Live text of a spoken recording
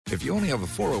If you only have a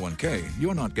 401k,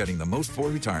 you're not getting the most for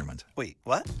retirement. Wait,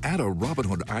 what? Add a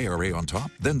Robinhood IRA on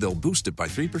top, then they'll boost it by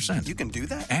 3%. You can do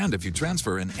that? And if you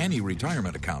transfer in any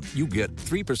retirement account, you get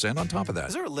 3% on top of that.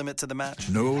 Is there a limit to the match?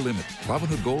 No limit.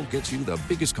 Robinhood Gold gets you the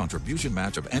biggest contribution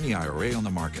match of any IRA on the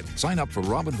market. Sign up for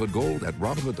Robinhood Gold at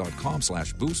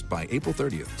Robinhood.com/boost by April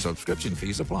 30th. Subscription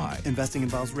fees apply. Investing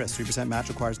involves risk. 3% match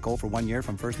requires gold for 1 year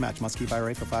from first match. Must keep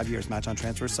IRA for 5 years. Match on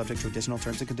transfers subject to additional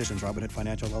terms and conditions. Robinhood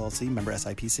Financial LLC, member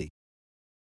SIPC.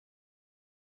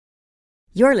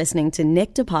 You're listening to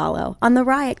Nick DiPaolo on the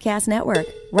Riotcast Network,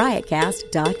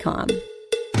 riotcast.com.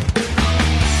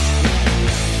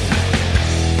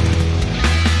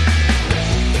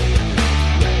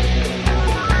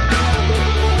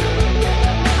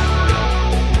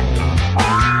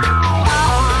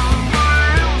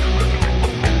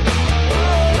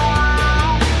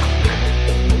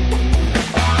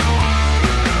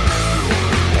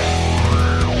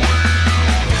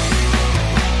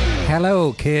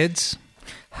 Hello, kids.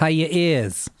 How you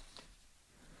is?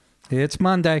 It's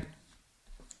Monday.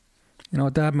 You know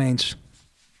what that means?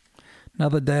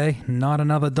 Another day, not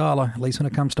another dollar, at least when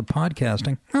it comes to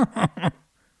podcasting.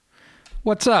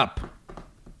 What's up?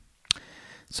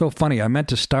 So funny, I meant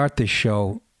to start this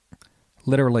show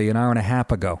literally an hour and a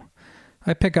half ago.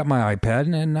 I pick up my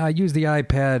iPad, and I use the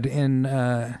iPad in,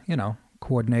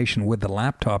 coordination with the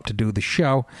laptop to do the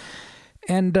show.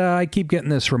 And I keep getting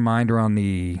this reminder on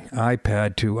the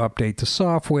iPad to update the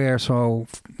software. So,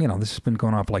 this has been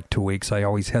going on for like 2 weeks. I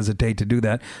always hesitate to do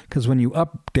that because when you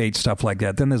update stuff like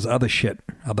that, then there's other shit,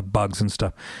 other bugs and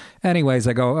stuff. Anyways,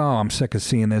 I go, I'm sick of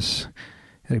seeing this.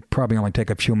 It probably only take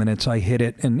a few minutes. I hit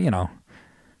it and,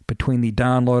 between the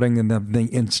downloading and the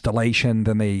installation,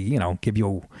 then they, give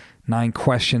you 9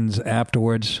 questions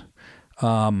afterwards.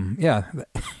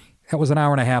 That was an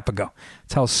hour and a half ago.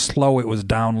 That's how slow it was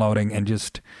downloading and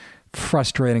just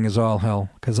frustrating as all hell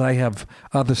because I have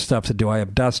other stuff to do. I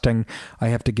have dusting. I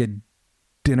have to get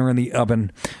dinner in the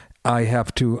oven. I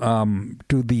have to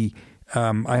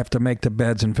I have to make the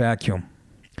beds and vacuum.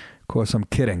 Of course, I'm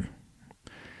kidding.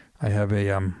 I have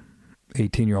a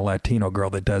 18-year-old Latino girl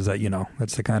that does that,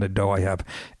 That's the kind of dough I have.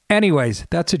 Anyways,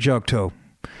 that's a joke too.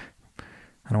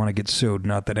 I don't want to get sued.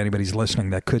 Not that anybody's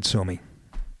listening that could sue me.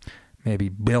 Maybe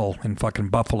Bill in fucking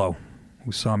Buffalo,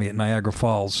 who saw me at Niagara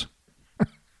Falls.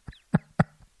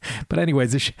 But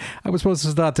anyways, I was supposed to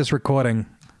start this recording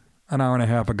an hour and a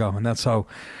half ago, and that's how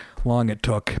long it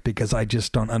took, because I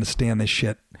just don't understand this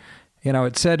shit.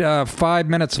 It said 5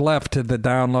 minutes left to the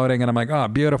downloading, and I'm like, oh,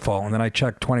 beautiful. And then I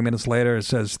checked 20 minutes later, it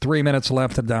says 3 minutes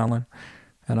left to download,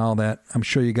 and all that. I'm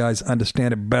sure you guys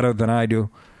understand it better than I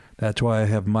do. That's why I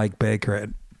have Mike Baker at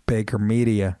Baker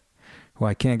Media, who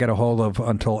I can't get a hold of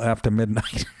until after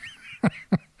midnight.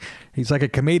 He's like a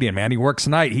comedian, man. He works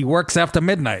night. He works after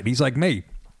midnight. He's like me.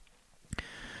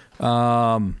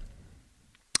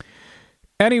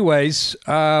 Anyways,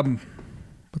 what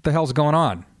the hell's going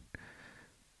on?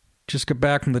 Just got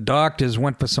back from the doctors,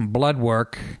 went for some blood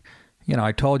work.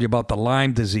 I told you about the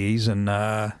Lyme disease and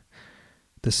the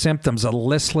symptoms of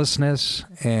listlessness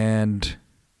and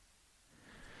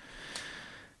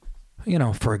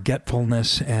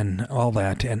forgetfulness and all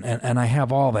that. And I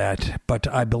have all that, but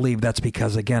I believe that's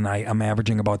because, again, I'm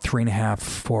averaging about 3.5,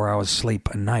 4 hours sleep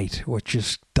a night, which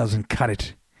just doesn't cut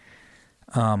it.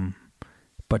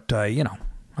 But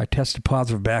I tested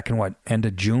positive back in end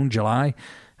of June, July,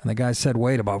 and the guy said,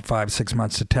 wait about 5-6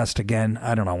 months to test again.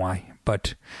 I don't know why,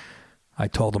 but I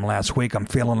told him last week, I'm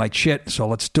feeling like shit, so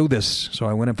let's do this. So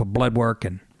I went in for blood work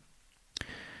and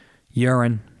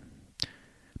urine.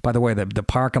 By the way, the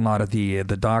parking lot of the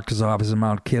doctor's office in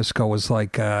Mount Kisco was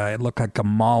like, it looked like a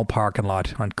mall parking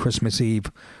lot on Christmas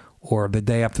Eve or the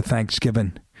day after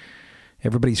Thanksgiving.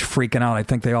 Everybody's freaking out. I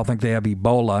think they all think they have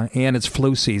Ebola, and it's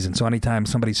flu season. So anytime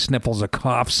somebody sniffles or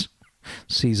coughs,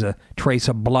 sees a trace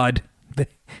of blood,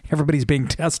 everybody's being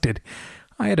tested.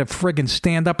 I had to friggin'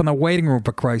 stand up in the waiting room,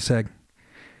 for Christ's sake.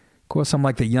 Of course, I'm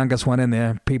like the youngest one in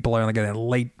there. People are like in the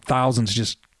late thousands.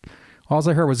 Just all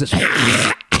I heard was this.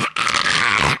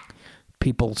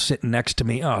 People sitting next to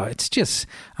me. Oh, it's just,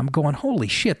 I'm going, holy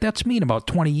shit, that's me in about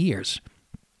 20 years.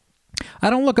 I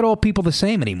don't look at old people the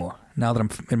same anymore now that I'm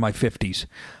in my 50s.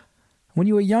 When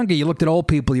you were younger, you looked at old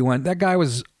people, you went,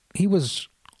 he was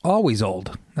always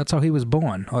old. That's how he was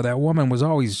born. Or that woman was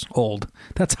always old.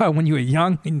 That's how when you were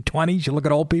young, in 20s, you look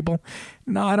at old people.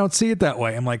 No, I don't see it that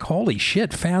way. I'm like, holy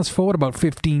shit, fast forward about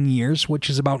 15 years, which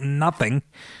is about nothing.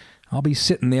 I'll be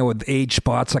sitting there with age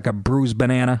spots like a bruised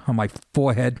banana on my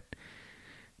forehead.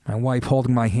 My wife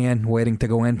holding my hand, waiting to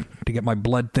go in to get my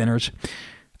blood thinners.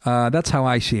 That's how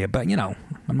I see it. But,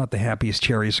 I'm not the happiest,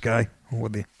 cheeriest guy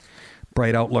with the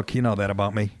bright outlook. You know that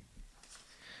about me.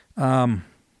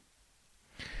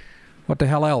 What the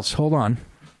hell else? Hold on.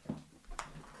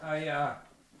 I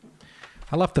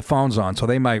left the phones on, so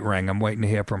they might ring. I'm waiting to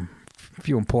hear from a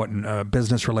few important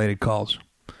business-related calls,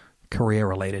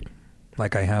 career-related,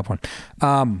 like I have one.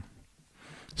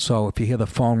 So if you hear the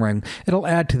phone ring, it'll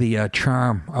add to the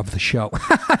charm of the show.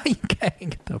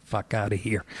 Get the fuck out of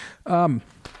here.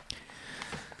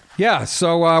 Yeah,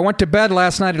 so I went to bed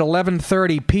last night at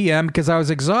 11:30 p.m. because I was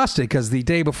exhausted because the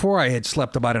day before I had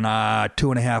slept about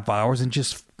 2.5 hours and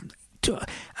just...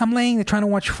 I'm laying there trying to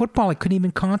watch football. I couldn't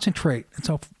even concentrate. I'm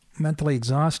so mentally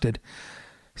exhausted.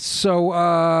 So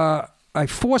I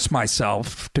forced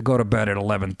myself to go to bed at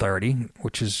 11:30,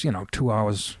 which is, 2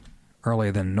 hours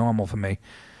earlier than normal for me.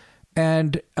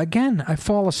 And again, I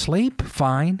fall asleep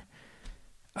fine.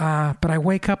 But I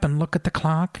wake up and look at the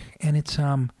clock, and it's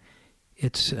what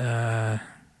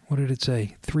did it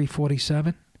say?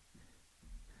 3:47?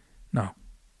 No.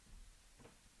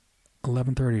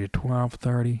 11:30 to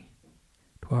 12:30.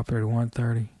 12:30,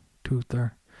 1:30,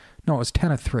 2:30. No, it was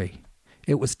 10 of 3.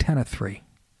 It was 10 of 3.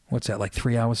 What's that, like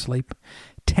 3 hours sleep?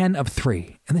 10 of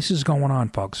 3. And this is going on,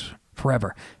 folks,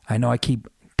 forever. I know I keep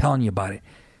telling you about it,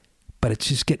 but it's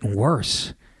just getting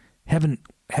worse. Haven't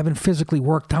physically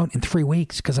worked out in 3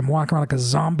 weeks because I'm walking around like a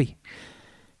zombie.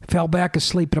 Fell back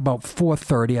asleep at about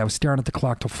 4:30. I was staring at the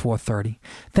clock till 4:30.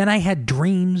 Then I had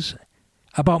dreams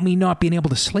about me not being able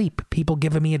to sleep. People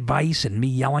giving me advice and me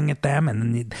yelling at them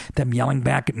and them yelling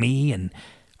back at me. And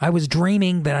I was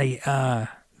dreaming that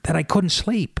I couldn't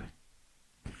sleep.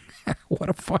 What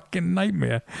a fucking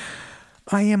nightmare.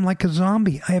 I am like a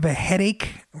zombie. I have a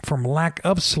headache from lack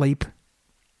of sleep.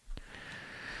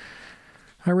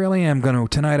 I really am going to.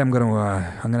 Tonight I'm going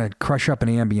to crush up an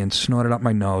Ambien, snort it up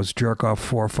my nose, jerk off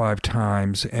 4 or 5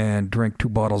 times, and drink 2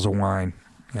 bottles of wine,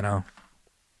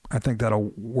 I think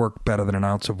that'll work better than an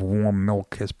ounce of warm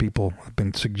milk, as people have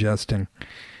been suggesting.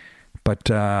 But,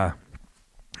 and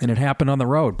it happened on the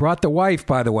road. Brought the wife,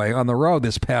 by the way, on the road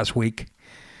this past week.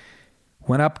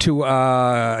 Went up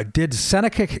to, did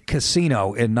Seneca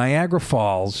Casino in Niagara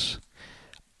Falls.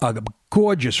 A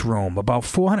gorgeous room, about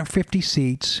 450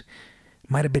 seats.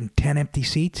 Might have been 10 empty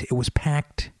seats. It was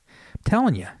packed. I'm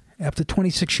telling you, after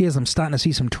 26 years, I'm starting to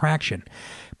see some traction.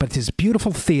 But it's this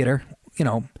beautiful theater,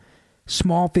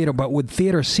 small theater, but with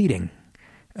theater seating.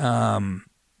 I'm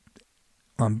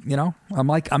I'm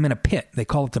in a pit. They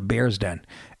call it the Bear's Den.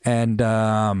 And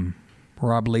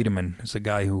Rob Lederman is a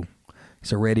guy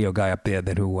he's a radio guy up there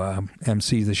who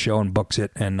MCs the show and books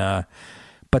it. And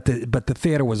but the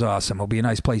theater was awesome. It'll be a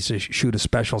nice place to shoot a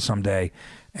special someday.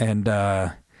 And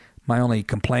my only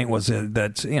complaint was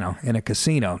that in a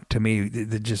casino, to me,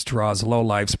 it just draws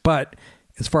lowlifes. But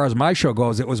as far as my show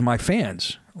goes, it was my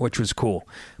fans, which was cool.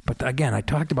 But again, I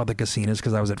talked about the casinos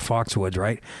because I was at Foxwoods,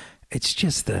 right? It's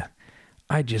just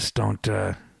I just don't,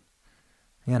 it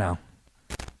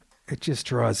just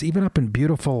draws, even up in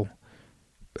beautiful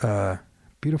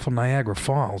Niagara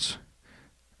Falls.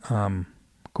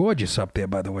 Gorgeous up there,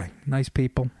 by the way. Nice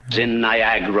people. In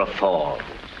Niagara Falls.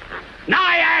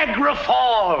 Niagara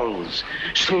Falls!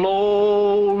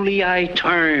 Slowly I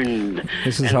turned.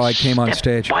 This is how I came on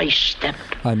stage. Step by step.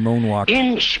 I moonwalked.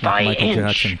 Inch by Michael inch.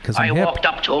 Jackson, 'cause I'm I hip. walked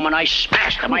up to him and I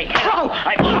smashed him. I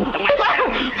bumped him with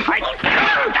them. I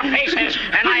knocked them to pieces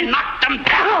and I knocked them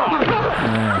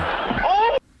down.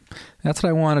 That's what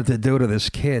I wanted to do to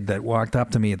this kid that walked up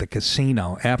to me at the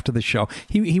casino after the show.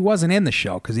 He wasn't in the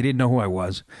show because he didn't know who I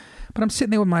was. But I'm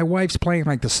sitting there with my wife's playing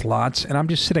like the slots, and I'm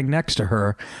just sitting next to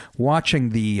her watching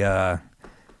the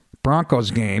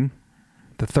Broncos game,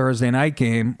 the Thursday night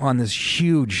game, on this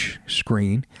huge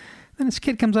screen. Then this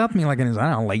kid comes up to me like in his,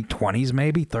 late 20s,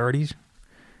 maybe 30s,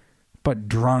 but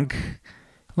drunk.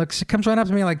 Looks, comes right up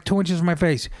to me like 2 inches from my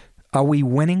face. Are we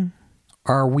winning?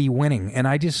 Are we winning? And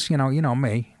I just, you know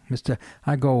me,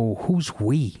 I go, who's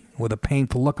we? With a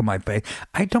painful look on my face.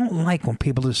 I don't like when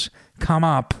people just come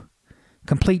up,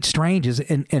 complete strangers,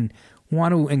 and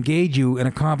want to engage you in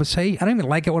a conversation. I don't even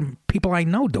like it when people I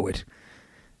know do it.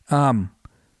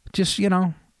 Just, I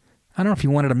don't know if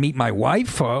you wanted to meet my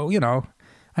wife or,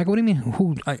 I go, what do you mean?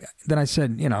 Who? Then I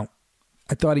said,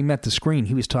 I thought he meant the screen.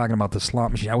 He was talking about the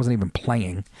slot machine. I wasn't even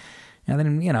playing. And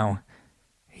then,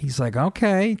 he's like,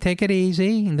 okay, take it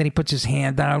easy. And then he puts his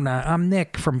hand down. I'm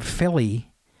Nick from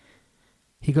Philly.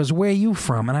 He goes, where are you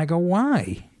from? And I go,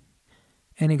 why?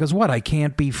 And he goes, what, I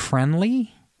can't be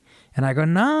friendly? And I go,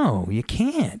 no, you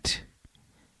can't.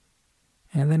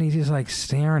 And then he's just like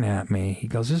staring at me. He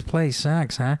goes, this place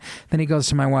sucks, huh? Then he goes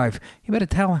to my wife, you better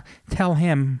tell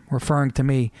him, referring to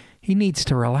me, he needs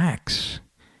to relax.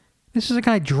 This is a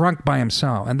guy drunk by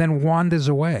himself and then wanders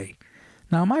away.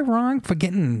 Now, am I wrong for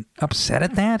getting upset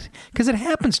at that? Because it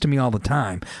happens to me all the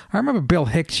time. I remember Bill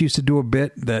Hicks used to do a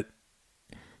bit that,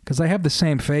 because I have the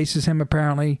same face as him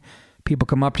apparently, people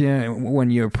come up to you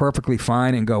when you're perfectly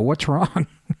fine and go, what's wrong?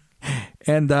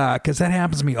 And because that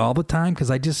happens to me all the time,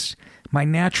 because my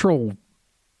natural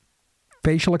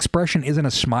facial expression isn't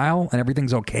a smile and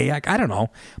everything's okay. I don't know.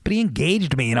 But he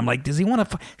engaged me and I'm like, is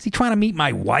he trying to meet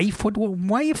my wife?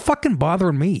 Why are you fucking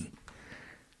bothering me?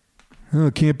 Oh,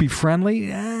 can't be friendly?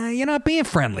 You're not being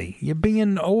friendly. You're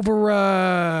being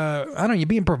you're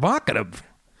being provocative.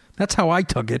 That's how I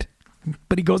took it.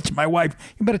 But he goes to my wife,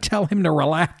 you better tell him to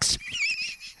relax.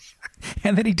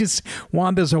 And then he just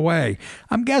wanders away.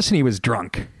 I'm guessing he was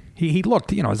drunk. He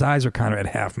looked, his eyes are kind of at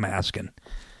half masking.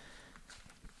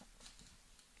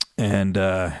 And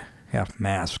half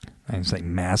masked. I didn't say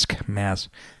mask.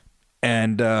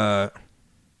 And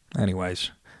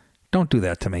anyways, don't do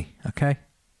that to me, okay?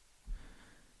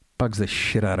 Bugs the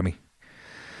shit out of me.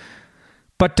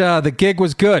 But the gig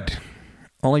was good.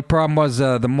 Only problem was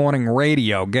the morning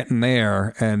radio, getting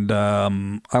there. And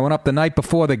I went up the night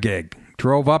before the gig.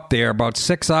 Drove up there about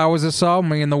 6 hours or so,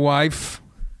 me and the wife.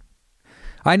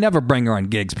 I never bring her on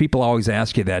gigs. People always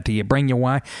ask you that. Do you bring your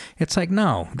wife? It's like,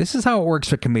 no. This is how it works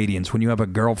for comedians. When you have a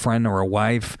girlfriend or a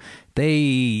wife,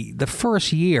 the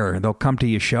first year, they'll come to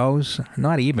your shows.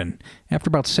 Not even. After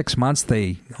about 6 months,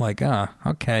 they like,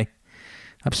 okay.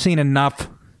 I've seen enough.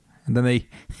 And then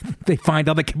they find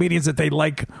other comedians that they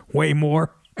like way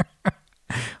more.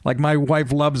 Like my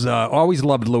wife always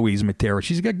loved Louis Matera.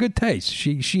 She's got good taste.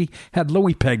 She had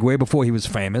Louis pegged way before he was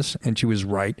famous, and she was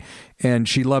right. And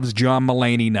she loves John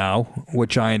Mulaney now,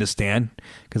 which I understand,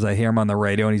 because I hear him on the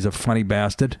radio, and he's a funny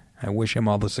bastard. I wish him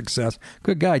all the success.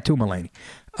 Good guy, too, Mulaney.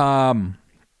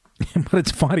 But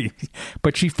it's funny.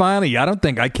 But she finally,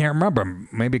 I can't remember,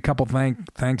 maybe a couple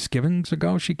Thanksgivings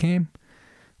ago she came,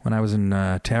 when I was in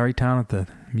Tarrytown at the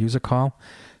music hall.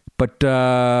 But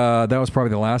that was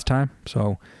probably the last time.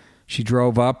 So she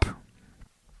drove up.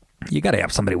 You got to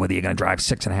have somebody with you. You're going to drive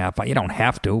 6.5 hours. You don't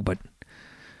have to, but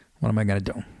what am I going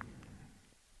to do?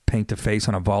 Paint a face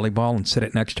on a volleyball and sit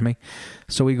it next to me?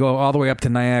 So we go all the way up to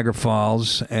Niagara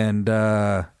Falls, and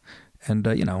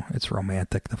it's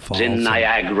romantic. The falls. In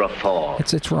Niagara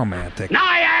Falls. It's romantic.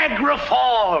 Niagara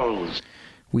Falls!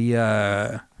 We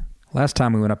last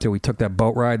time we went up there, we took that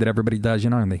boat ride that everybody does,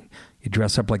 and you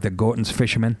dress up like the Gorton's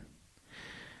fishermen.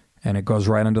 And it goes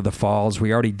right under the falls.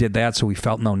 We already did that, so we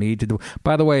felt no need to do.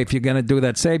 By the way, if you're going to do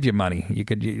that, save your money.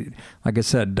 Like I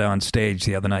said on stage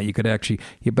the other night, you're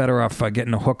better off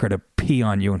getting a hooker to pee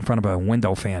on you in front of a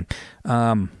window fan.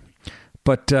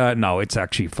 But no, it's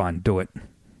actually fun. Do it.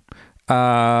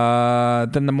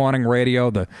 Then the morning radio,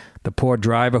 the poor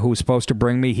driver who was supposed to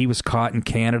bring me, he was caught in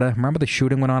Canada. Remember the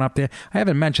shooting went on up there? I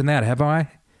haven't mentioned that, have I?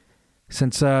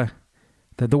 Since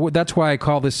that's why I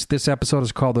call this episode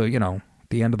is called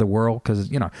the end of the world, because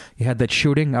you had that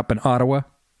shooting up in Ottawa,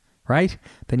 right?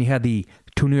 Then you had the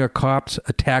 2 New York cops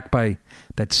attacked by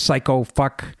that psycho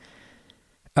fuck.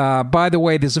 By the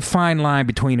way, there's a fine line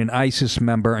between an ISIS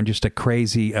member and just a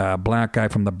crazy black guy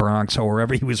from the Bronx or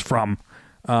wherever he was from.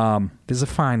 There's a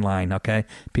fine line, okay?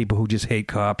 People who just hate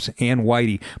cops, and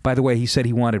Whitey. By the way, he said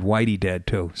he wanted Whitey dead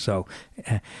too. So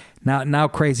now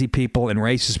crazy people and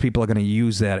racist people are going to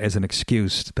use that as an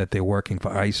excuse that they're working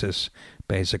for ISIS,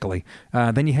 basically.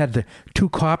 Then you had the 2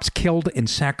 cops killed in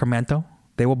Sacramento.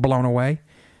 They were blown away.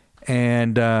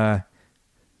 And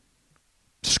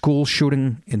school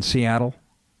shooting in Seattle.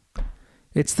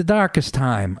 It's the darkest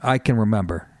time I can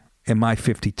remember in my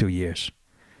 52 years.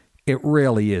 It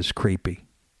really is creepy.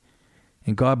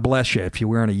 And God bless you if you're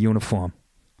wearing a uniform.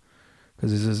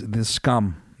 Because the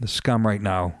scum right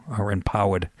now are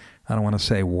empowered. I don't want to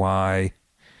say why.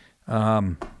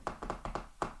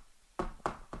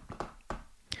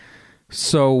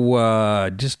 So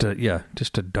just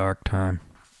a dark time.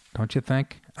 Don't you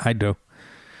think? I do.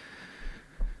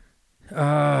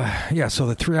 So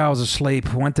the 3 hours of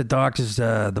sleep, went to doctors,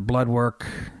 the blood work.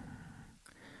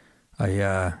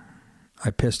 I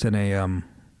pissed in a,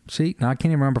 see, now I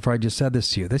can't even remember if I just said this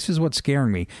to you. This is what's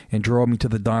scaring me and drove me to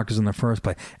the doctors in the first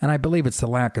place. And I believe it's the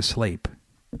lack of sleep.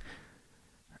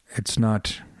 It's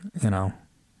not, or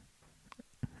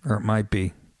it might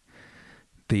be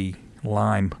the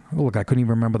lime. Oh, look, I couldn't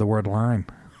even remember the word lime.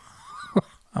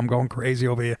 I'm going crazy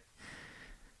over here.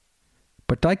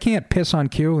 But I can't piss on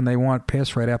cue, and they want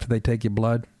piss right after they take your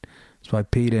blood. So I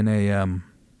peed in a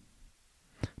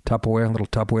little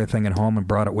Tupperware thing at home and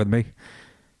brought it with me.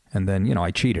 And then,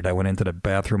 I cheated. I went into the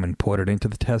bathroom and poured it into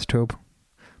the test tube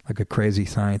like a crazy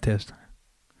scientist.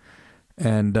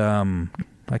 And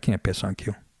I can't piss on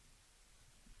cue.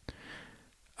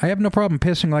 I have no problem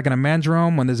pissing like in a men's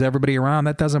room when there's everybody around.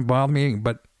 That doesn't bother me.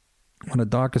 But when a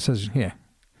doctor says, "Here,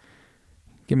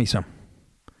 give me some,"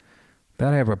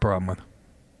 that I have a problem with.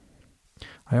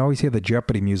 I always hear the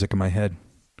Jeopardy music in my head.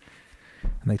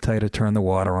 And they tell you to turn the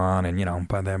water on, and,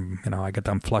 by then, I get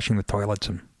done flushing the toilets,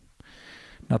 and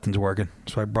nothing's working.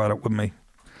 So I brought it with me.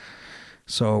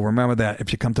 So remember that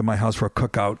if you come to my house for a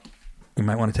cookout, you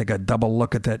might want to take a double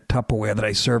look at that Tupperware that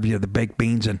I served you the baked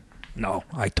beans in. No,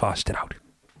 I tossed it out.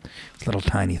 It's a little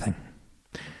tiny thing.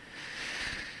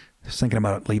 Just thinking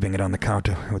about leaving it on the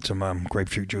counter with some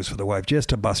grapefruit juice for the wife, just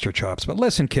to bust her chops. But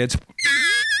listen, kids.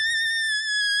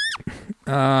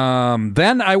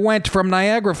 Then I went from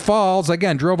Niagara Falls,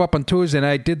 again, drove up on Tuesday, and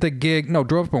I did the gig,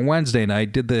 drove up on Wednesday, and I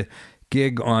did the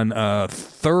gig on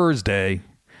Thursday,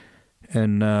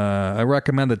 and I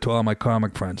recommend it to all my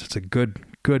comic friends. It's a good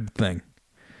thing.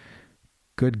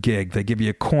 Good gig. They give you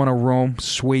a corner room,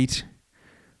 suite,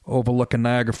 overlooking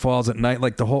Niagara Falls at night,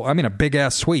 like a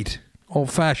big-ass suite,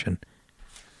 old-fashioned.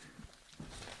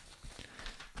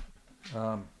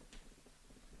 I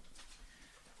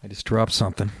just dropped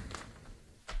something.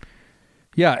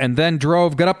 Yeah, and then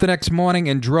got up the next morning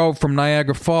and drove from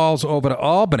Niagara Falls over to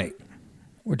Albany,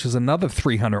 which is another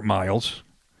 300 miles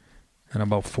in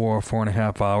about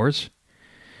 4.5 hours,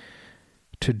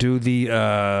 to do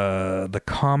the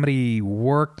Comedy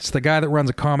Works. The guy that runs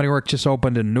a Comedy Works just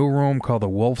opened a new room called the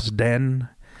Wolf's Den,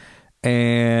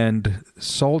 and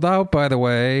sold out, by the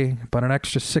way, but an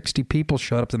extra 60 people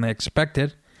showed up than they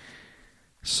expected.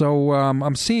 So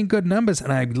I'm seeing good numbers,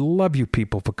 and I love you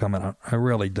people for coming out. I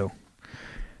really do.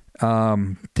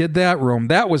 Did that room.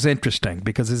 That was interesting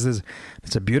because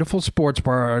it's a beautiful sports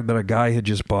bar that a guy had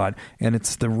just bought, and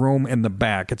it's the room in the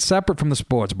back. It's separate from the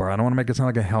sports bar. I don't want to make it sound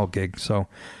like a hell gig. So,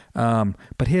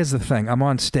 but here's the thing. I'm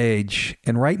on stage,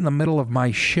 and right in the middle of my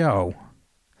show,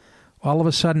 all of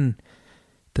a sudden,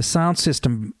 the sound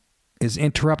system is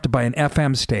interrupted by an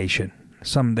FM station.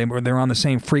 They're on the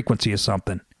same frequency as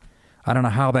something. I don't know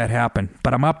how that happened,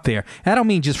 but I'm up there. I don't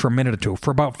mean just for a minute or two. For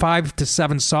about 5 to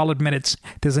 7 solid minutes,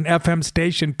 there's an FM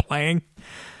station playing.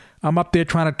 I'm up there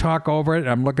trying to talk over it.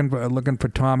 I'm looking for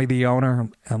Tommy, the owner,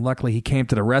 and luckily he came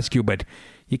to the rescue. But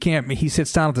you can't. He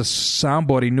sits down at the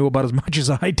soundboard. He knew about as much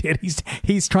as I did.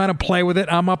 He's trying to play with it.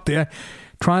 I'm up there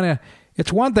trying to.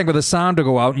 It's one thing for the sound to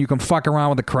go out and you can fuck around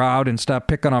with the crowd and start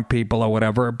picking on people or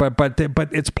whatever. But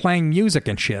it's playing music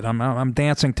and shit. I'm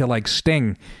dancing to like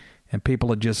Sting. And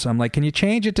people are just, I'm like, can you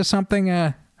change it to something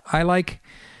I like?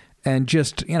 And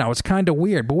just, it's kind of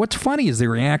weird. But what's funny is the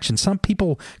reaction. Some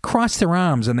people cross their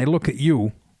arms and they look at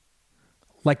you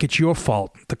like it's your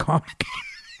fault, the comic.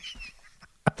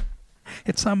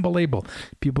 It's unbelievable.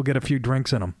 People get a few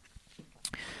drinks in them.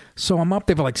 So I'm up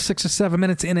there for like 6 or 7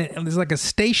 minutes in it, and there's like a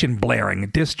station blaring, a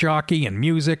disc jockey and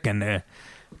music, and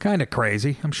kind of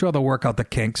crazy. I'm sure they'll work out the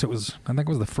kinks. I think it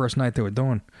was the first night they were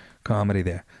doing comedy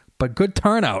there. But good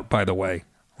turnout, by the way,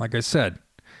 like I said,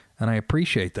 and I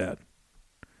appreciate that.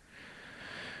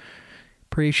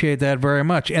 Appreciate that very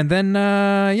much. And then,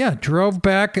 drove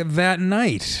back that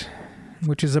night,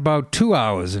 which is about 2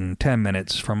 hours and 10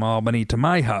 minutes from Albany to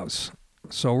my house.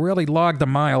 So really logged a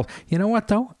mile. You know what,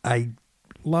 though? I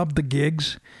love the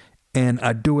gigs, and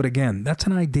I'd do it again. That's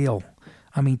an ideal.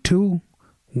 I mean, two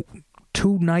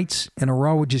nights in a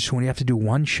row, just when you have to do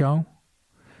one show.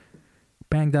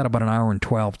 Banged out about an hour and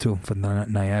 12, too, for the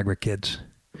Niagara kids.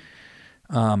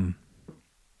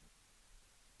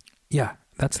 Yeah,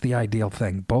 that's the ideal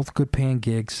thing. Both good paying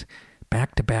gigs,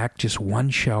 back to back, just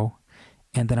one show,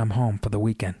 and then I'm home for the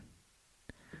weekend.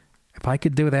 If I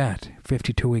could do that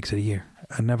 52 weeks a year,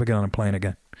 I'd never get on a plane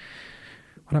again.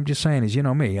 What I'm just saying is, you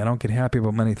know me, I don't get happy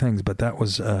about many things, but that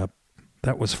was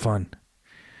fun.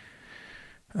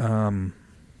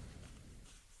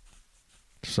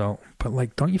 So, but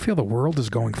like, don't you feel the world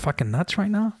is going fucking nuts right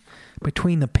now?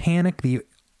 Between the panic, the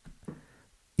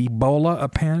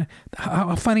Ebola panic.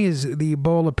 How funny is the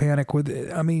Ebola panic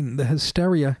the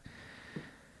hysteria?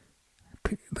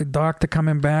 The doctor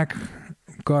coming back,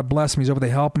 God bless him, he's over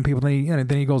there helping people. Then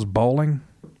he goes bowling.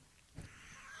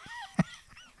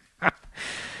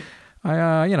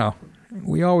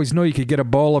 We always knew you could get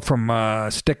Ebola from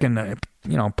sticking,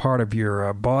 part of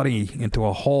your body into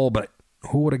a hole, but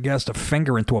who would have guessed a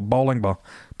finger into a bowling ball?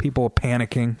 People were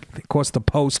panicking. Of course, the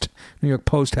New York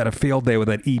Post had a field day with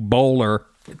that Ebola,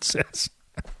 it says.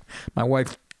 My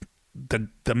wife, the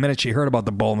minute she heard about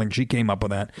the bowling, she came up with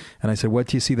that. And I said, what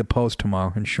do you see the Post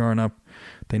tomorrow? And sure enough,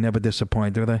 they never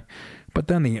disappoint, do they? But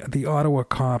then the Ottawa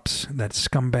cops, that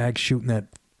scumbag shooting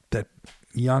that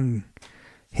young,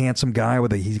 handsome guy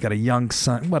he's got a young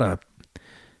son.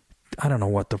 I don't know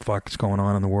what the fuck is going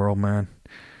on in the world, man.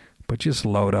 But just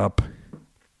load up.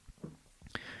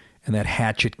 And that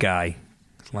Hatchet guy,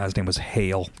 his last name was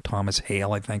Hale, Thomas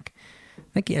Hale, I think.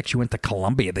 I think he actually went to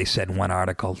Columbia, they said in one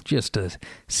article. Just a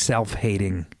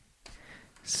self-hating,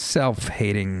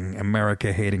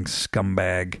 America-hating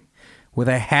scumbag with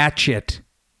a hatchet.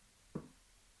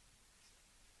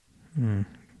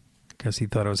 Guess he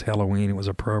thought it was Halloween. It was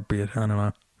appropriate. I don't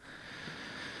know.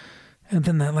 And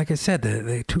then, like I said,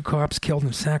 the 2 cops killed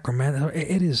in Sacramento.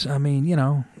 It is, I mean, you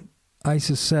know,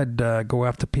 ISIS said go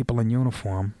after people in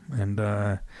uniform.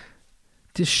 And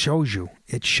this shows you.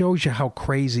 It shows you how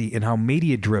crazy and how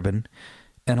media-driven.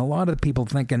 And a lot of the people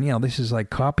thinking, you know, this is like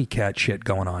copycat shit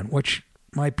going on, which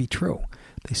might be true.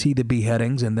 They see the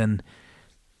beheadings and then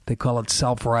they call it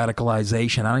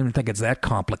self-radicalization. I don't even think it's that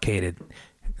complicated.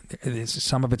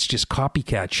 Some of it's just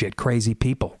copycat shit, crazy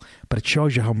people. But it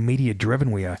shows you how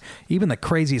media-driven we are. Even the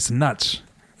craziest nuts,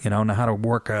 you know how to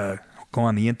work, go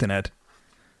on the internet.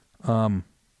 But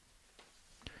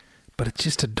it's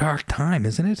just a dark time,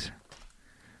 isn't it?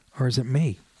 Or is it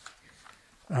me?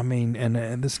 I mean,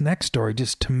 and this next story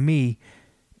just, to me,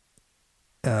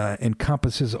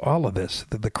 encompasses all of this.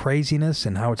 The craziness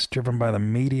and how it's driven by the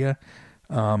media.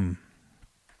 I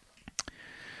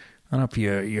don't know if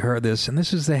you heard this, and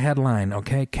this is the headline,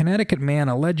 okay? Connecticut man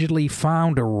allegedly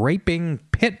found a raping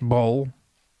pit bull.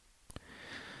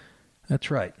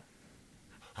 That's right.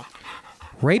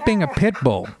 Raping a pit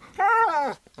bull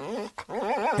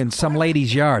in some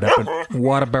lady's yard up in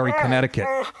Waterbury, Connecticut,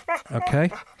 okay?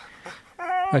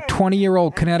 A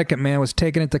 20-year-old Connecticut man was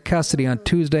taken into custody on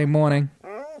Tuesday morning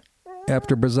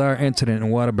after a bizarre incident in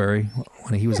Waterbury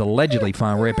when he was allegedly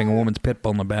found raping a woman's pit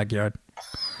bull in the backyard.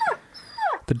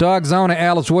 The dog's owner,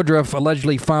 Alice Woodruff,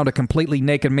 allegedly found a completely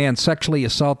naked man sexually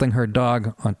assaulting her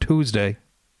dog on Tuesday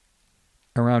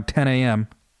around 10 a.m.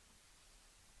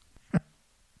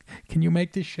 Can you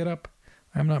make this shit up?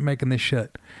 I'm not making this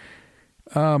shit.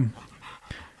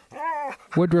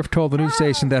 Woodruff told the news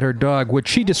station that her dog, which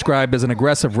she described as an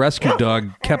aggressive rescue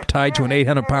dog, kept tied to an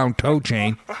 800-pound tow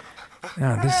chain.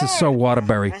 This is so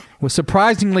Waterbury. Was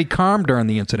surprisingly calm during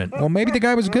the incident. Well, maybe the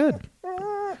guy was good.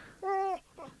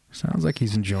 Sounds like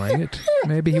he's enjoying it.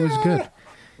 Maybe he was good.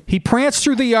 He pranced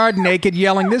through the yard naked,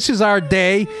 yelling, "This is our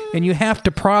day, and you have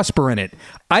to prosper in it.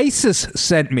 ISIS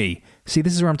sent me." See,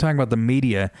 this is where I'm talking about the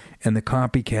media and the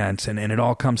copycats, and it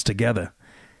all comes together.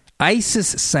 ISIS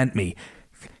sent me.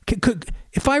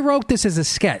 If I wrote this as a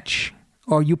sketch,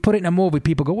 or you put it in a movie,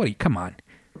 people go, "What? Come on.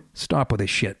 Stop with this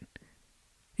shit."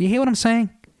 You hear what I'm saying?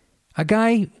 A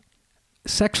guy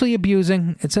sexually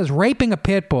abusing, it says raping a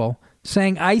pit bull,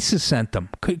 saying ISIS sent them.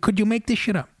 Could you make this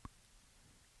shit up?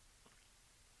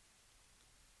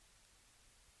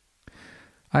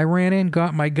 I ran in,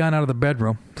 got my gun out of the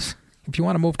bedroom. If you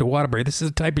want to move to Waterbury, this is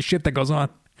the type of shit that goes on.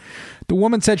 The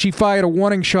woman said she fired a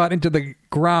warning shot into the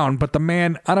ground, but the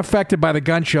man, unaffected by the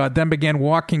gunshot, then began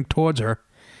walking towards her.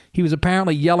 He was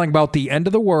apparently yelling about the end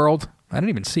of the world. I didn't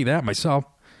even see that myself.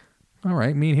 All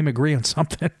right, me and him agree on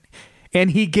something.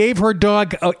 And he gave her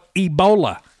dog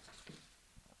Ebola.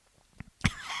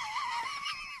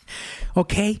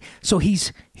 Okay, so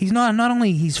he's not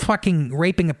only he's fucking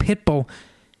raping a pit bull,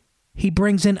 he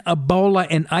brings in Ebola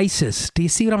and ISIS. Do you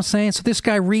see what I'm saying? So this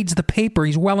guy reads the paper.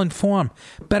 He's well informed,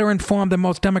 better informed than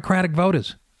most Democratic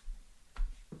voters.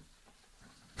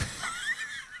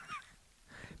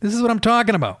 This is what I'm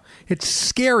talking about. It's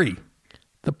scary.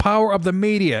 The power of the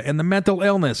media and the mental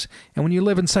illness. And when you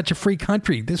live in such a free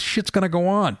country, this shit's going to go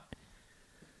on.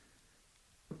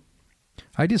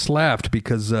 I just laughed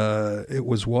because it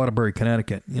was Waterbury,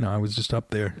 Connecticut. You know, I was just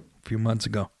up there a few months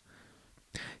ago.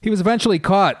 He was eventually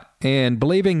caught and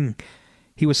believing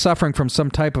he was suffering from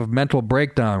some type of mental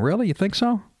breakdown. Really? You think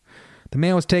so? The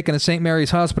man was taken to St.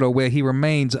 Mary's Hospital where he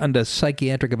remains under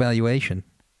psychiatric evaluation.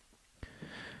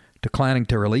 Declining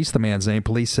to release the man's name,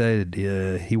 police said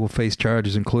he will face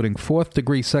charges including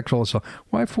 4th-degree sexual assault.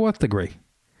 Why 4th degree?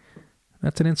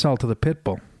 That's an insult to the pit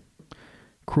bull.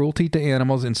 Cruelty to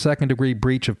animals and 2nd-degree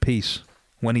breach of peace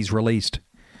when he's released.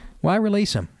 Why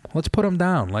release him? Let's put him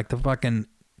down like the fucking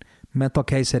mental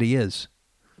case that he is.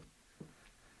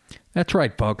 That's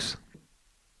right, folks.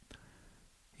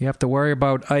 You have to worry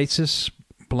about ISIS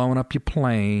blowing up your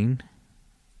plane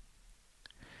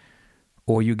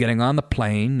or you getting on the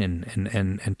plane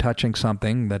and touching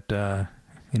something that an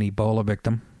Ebola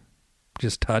victim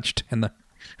just touched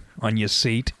on your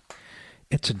seat.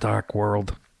 It's a dark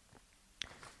world.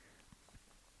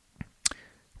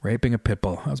 Raping a pit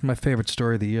bull. That was my favorite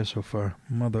story of the year so far.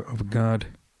 Mother of God.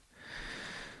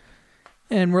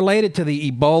 And related to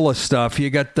the Ebola stuff, you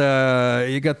got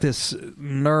this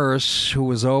nurse who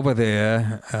was over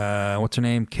there. What's her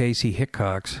name? Casey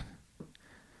Hickox.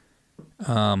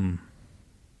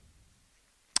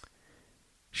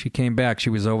 She came back.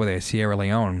 She was over there, Sierra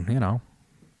Leone,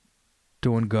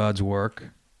 doing God's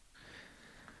work.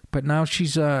 But now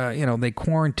she's, they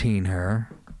quarantine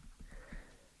her.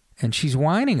 And she's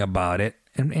whining about it.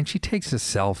 And she takes a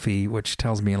selfie, which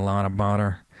tells me a lot about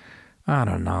her. I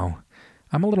don't know.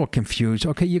 I'm a little confused.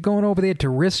 Okay, you're going over there to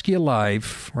risk your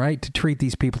life, right? To treat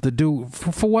these people, to do,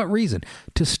 for what reason?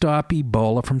 To stop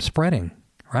Ebola from spreading,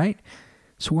 right?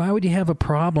 So why would you have a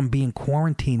problem being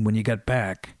quarantined when you get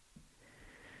back?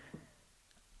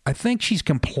 I think she's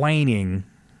complaining,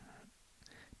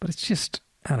 but it's just,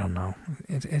 I don't know.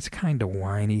 It's kind of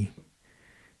whiny.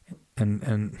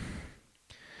 And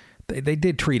they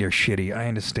did treat her shitty. I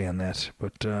understand that,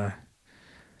 but I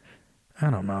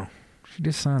don't know. She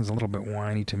just sounds a little bit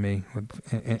whiny to me.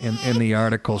 In the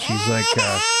article, she's like,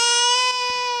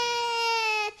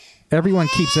 everyone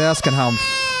keeps asking how I'm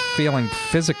feeling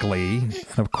physically,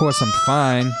 and of course I'm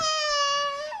fine,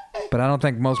 but I don't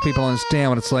think most people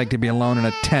understand what it's like to be alone in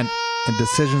a tent and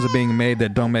decisions are being made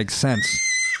that don't make sense.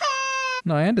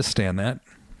 No, I understand that,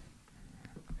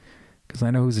 because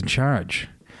I know who's in charge.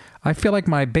 I feel like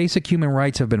my basic human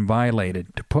rights have been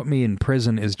violated. To put me in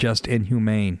prison is just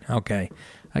inhumane. Okay.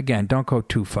 Again, don't go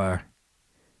too far,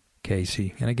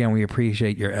 Casey. And again, we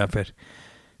appreciate your effort.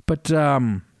 But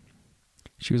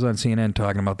she was on CNN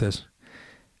talking about this.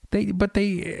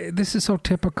 This is so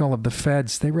typical of the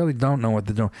feds. They really don't know what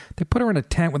they're doing. They put her in a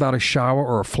tent without a shower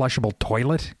or a flushable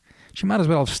toilet. She might as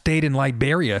well have stayed in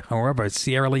Liberia, however,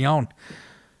 Sierra Leone.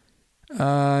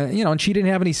 And she didn't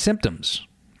have any symptoms.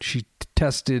 She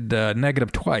tested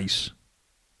negative twice.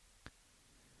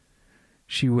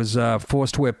 She was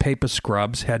forced to wear paper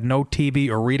scrubs, had no TV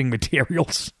or reading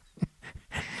materials.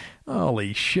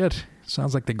 Holy shit.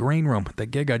 Sounds like the green room, the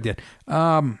gig I did.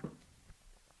 Oh,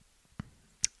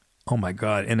 my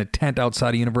God. In a tent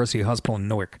outside a university hospital in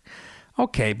Newark.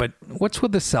 Okay, but what's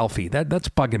with the selfie? That's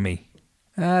bugging me.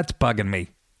 That's bugging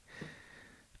me.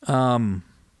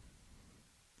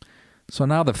 So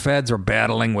now the feds are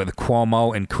battling with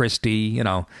Cuomo and Christie.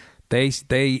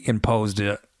 They imposed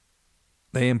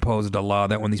a law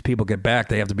that when these people get back,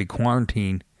 they have to be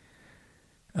quarantined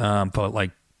for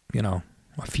a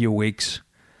few weeks.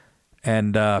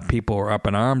 And people are up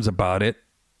in arms about it.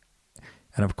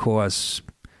 And of course,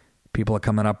 people are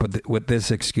coming up with this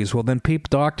excuse. Well, then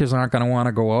doctors aren't going to want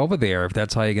to go over there if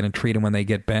that's how you're going to treat them when they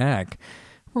get back.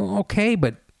 Well, okay,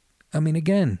 but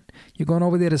again, you're going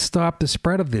over there to stop the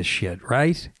spread of this shit,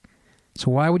 right?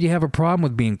 So why would you have a problem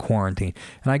with being quarantined?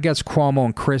 And I guess Cuomo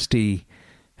and Christie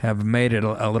have made it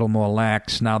a little more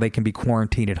lax. Now they can be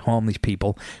quarantined at home, these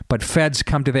people. But feds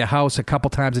come to their house a couple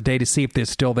times a day to see if they're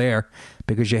still there.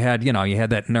 Because you had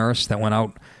that nurse that went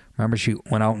out. Remember, she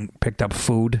went out and picked up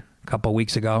food a couple of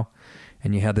weeks ago.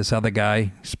 And you had this other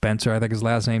guy, Spencer, I think his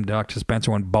last name, Dr.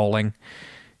 Spencer, went bowling.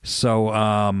 So,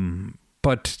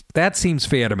 but that seems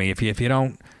fair to me. If you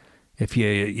don't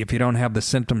have the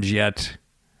symptoms yet,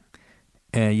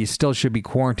 you still should be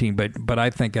quarantined. But I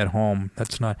think at home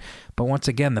that's not. But once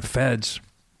again, the feds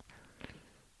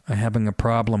are having a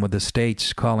problem with the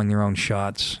states calling their own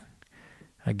shots.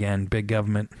 Again, big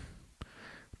government.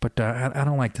 But I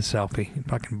don't like the selfie. It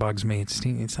fucking bugs me. It's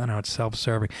I don't know. It's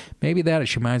self-serving. Maybe that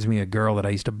it reminds me of a girl that I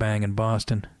used to bang in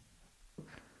Boston,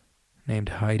 named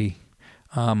Heidi.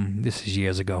 This is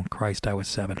years ago. Christ, I was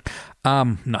 7.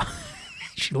 No,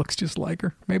 she looks just like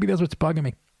her. Maybe that's what's bugging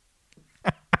me.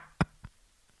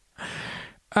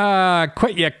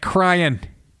 Quit your crying.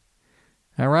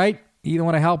 All right? You don't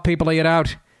want to help people to get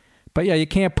out. But yeah, you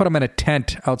can't put them in a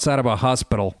tent outside of a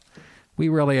hospital. We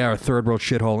really are a third world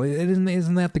shithole.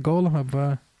 Isn't that the goal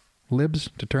of libs,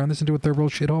 to turn this into a third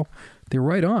world shithole? They're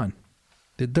right on.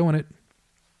 They're doing it.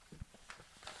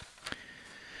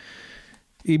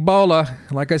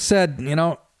 Ebola, like I said,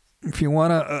 if you want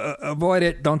to avoid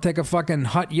it, don't take a fucking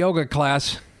hot yoga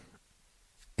class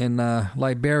in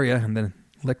Liberia and then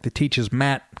lick the teacher's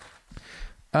mat.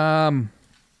 Yeah.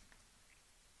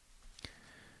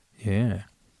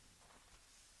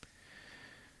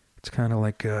 It's kind of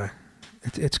like,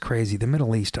 it's crazy. The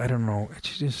Middle East, I don't know.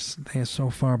 It's just, they're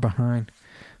so far behind.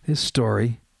 This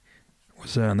story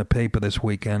was in the paper this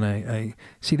weekend. I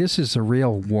see, this is a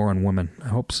real war on women. I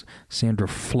hope Sandra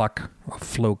Fluke,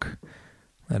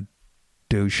 that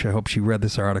douche, I hope she read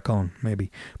this article and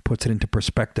maybe puts it into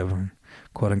perspective.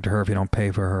 According to her, if you don't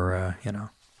pay for her,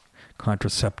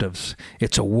 contraceptives,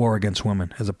 it's a war against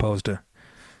women, as opposed to,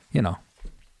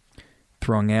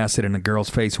 throwing acid in a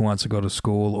girl's face who wants to go to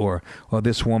school, or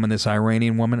this woman, this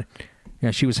Iranian woman,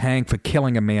 she was hanged for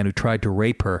killing a man who tried to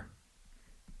rape her.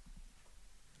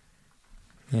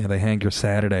 Yeah, they hanged her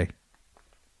Saturday.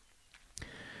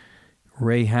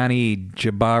 Rayhani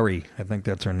Jabari. I think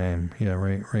that's her name. Yeah,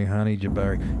 Rayhani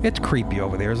Jabari. It's creepy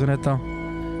over there, isn't it, though?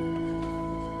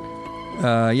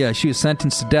 Yeah, she was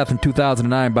sentenced to death in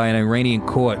 2009 by an Iranian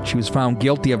court. She was found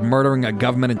guilty of murdering a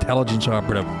government intelligence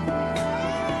operative.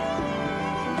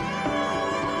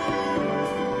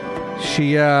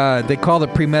 They called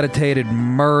it premeditated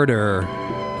murder.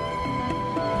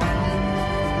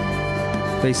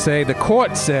 They say, the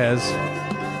court says,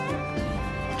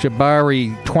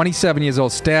 Jabari, 27 years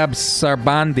old, stabbed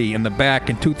Sarbandi in the back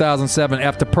in 2007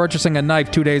 after purchasing a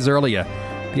knife 2 days earlier.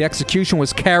 The execution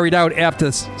was carried out after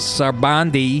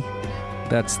Sarbandi,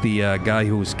 that's the guy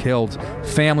who was killed,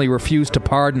 family refused to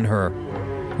pardon her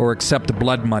or accept the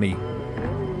blood money.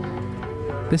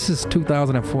 This is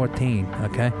 2014,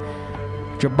 okay?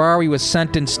 Jabari was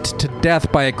sentenced to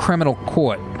death by a criminal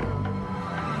court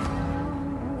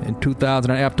in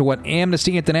 2000 after what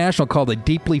Amnesty International called a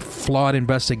deeply flawed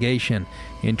investigation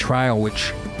and trial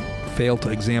which failed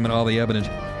to examine all the evidence.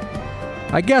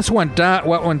 I guess what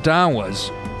went down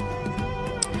was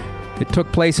it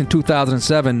took place in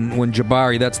 2007 when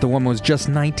Jabari, that's the woman, was just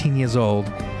 19 years old.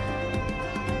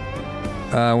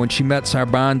 When she met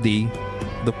Sarbandi,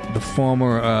 the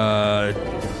former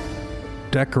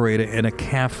decorator, in a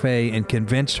cafe and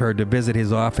convinced her to visit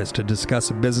his office to discuss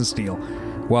a business deal.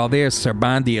 While there,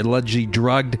 Sarbandi allegedly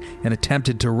drugged and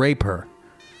attempted to rape her.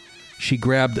 She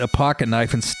grabbed a pocket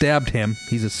knife and stabbed him,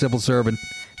 he's a civil servant,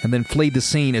 and then fled the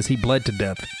scene as he bled to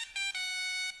death.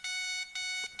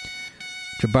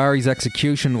 Jabari's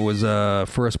execution was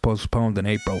first postponed in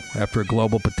April after a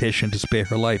global petition to spare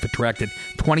her life attracted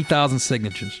 20,000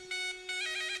 signatures.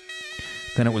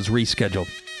 Then it was rescheduled.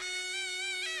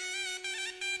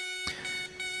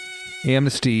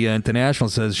 Amnesty International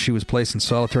says she was placed in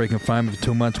solitary confinement for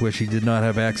 2 months where she did not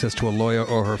have access to a lawyer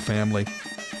or her family.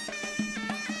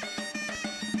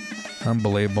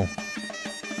 Unbelievable.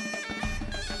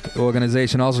 The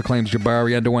organization also claims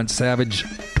Jabari underwent savage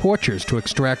tortures to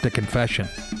extract a confession.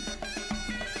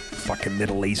 Fucking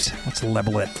Middle East. Let's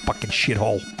level that fucking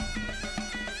shithole.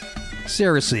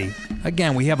 Seriously.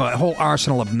 Again, we have a whole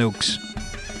arsenal of nukes.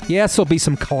 Yes, there'll be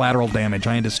some collateral damage,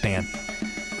 I understand.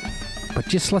 But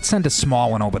just let's send a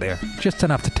small one over there. Just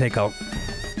enough to take out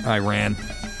Iran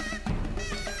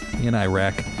and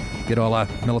Iraq. Get all our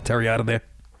military out of there.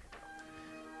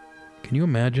 Can you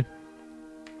imagine?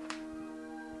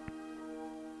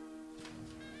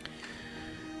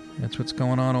 That's what's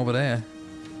going on over there.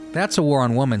 That's a war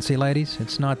on women. See, ladies?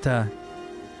 It's not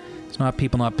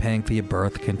people not paying for your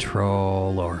birth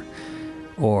control or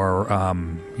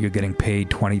you're getting paid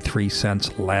 23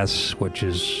 cents less, which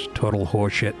is total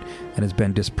horseshit and has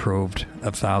been disproved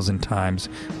 1,000 times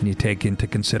when you take into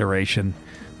consideration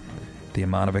the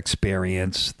amount of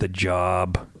experience, the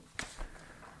job,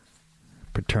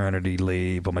 paternity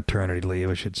leave, or maternity leave,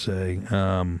 I should say.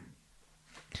 You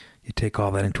take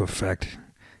all that into effect,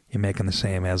 you're making the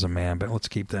same as a man, but let's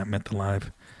keep that myth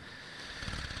alive.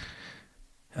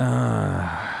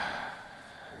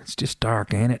 It's just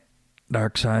dark, ain't it?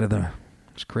 Dark side of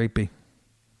it's creepy.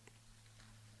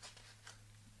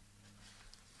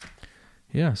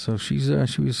 Yeah, so she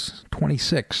was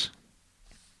 26.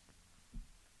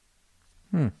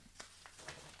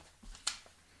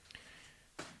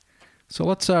 So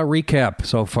let's recap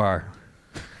so far.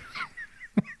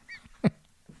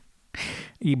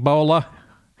 Ebola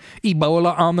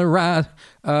on the rise.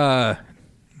 The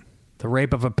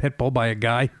rape of a pit bull by a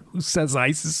guy who says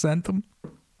ISIS sent him.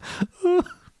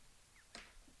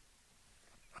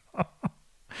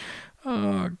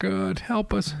 Oh, God,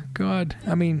 help us, God.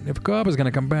 I mean, if God was going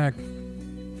to come back,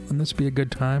 wouldn't this be a good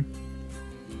time?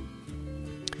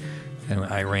 An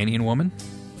Iranian woman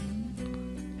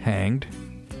hanged.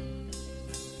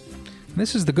 And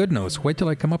this is the good news. Wait till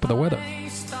I come up with the weather.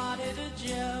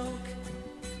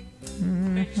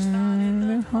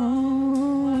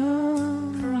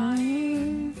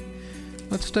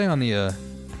 Let's stay on the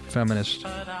feminist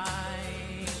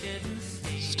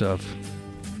stuff.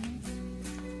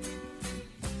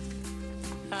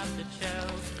 I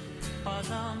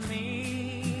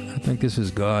think this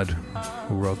is God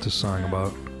who wrote this song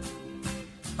about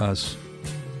us.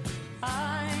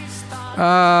 How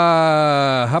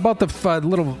about the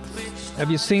little...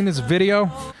 Have you seen this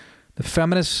video? The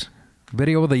feminist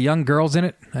video with the young girls in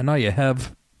it? I know you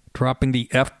have. Dropping the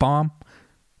F-bomb.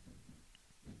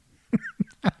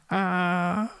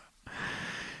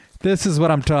 This is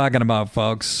what I'm talking about,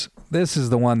 folks. This is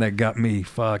the one that got me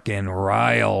fucking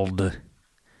riled.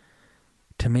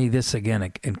 To me, this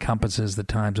again encompasses the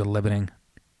times we're living in.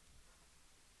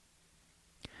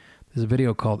 There's a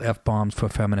video called F-Bombs for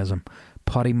Feminism.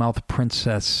 Potty mouth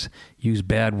princess use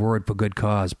bad word for good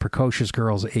cause. Precocious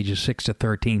girls ages 6 to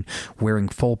 13 wearing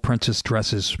full princess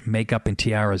dresses, makeup, and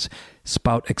tiaras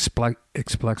spout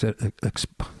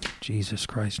Jesus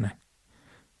Christ,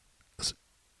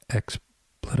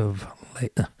 expletive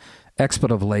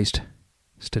laced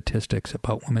statistics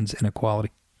about women's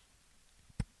inequality.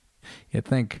 You'd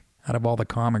think out of all the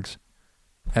comics,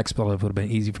 expletive would have been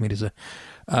easy for me to say.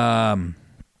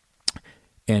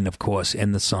 And, of course,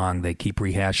 in the song, they keep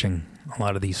rehashing a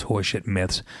lot of these horseshit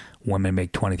myths. Women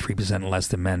make 23% less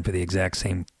than men for the exact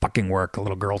same fucking work, a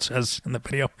little girl says in the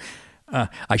video.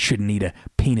 I shouldn't need a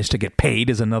penis to get paid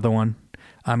is another one.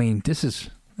 I mean, this is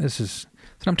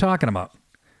what I'm talking about.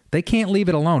 They can't leave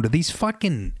it alone. Do these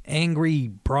fucking angry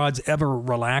broads ever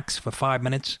relax for 5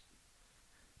 minutes?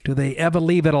 Do they ever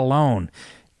leave it alone?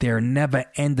 Their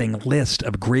never-ending list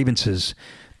of grievances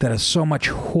that are so much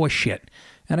horseshit.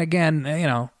 And again, you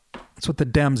know, that's what the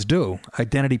Dems do.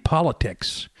 Identity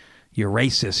politics. You're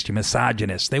racist. You're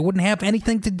misogynist. They wouldn't have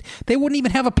anything to... They wouldn't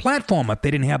even have a platform if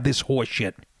they didn't have this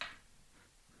horseshit.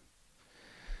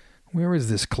 Where is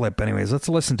this clip? Anyways, let's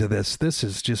listen to this. This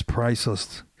is just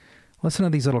priceless. Listen to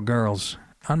these little girls.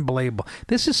 Unbelievable.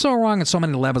 This is so wrong on so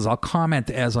many levels. I'll comment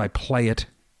as I play it.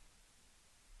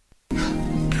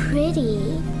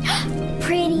 Pretty.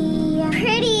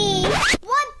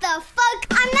 What the fuck?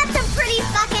 I'm not some pretty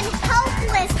fucking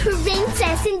helpless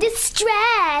princess in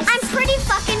distress. I'm pretty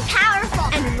fucking powerful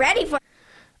and ready for...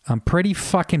 I'm pretty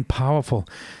fucking powerful.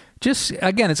 Just,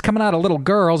 again, it's coming out of little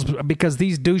girls because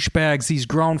these douchebags, these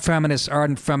grown feminists,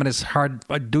 ardent feminists, hard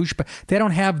douchebags, they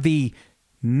don't have the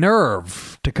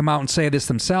nerve to come out and say this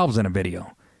themselves in a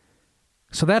video.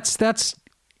 So that's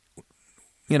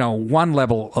you know, one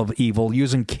level of evil,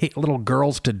 using little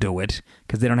girls to do it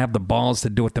because they don't have the balls to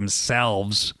do it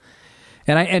themselves.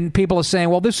 And people are saying,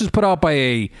 well, this is put out by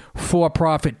a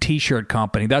for-profit T-shirt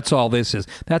company. That's all this is.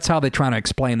 That's how they're trying to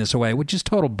explain this away, which is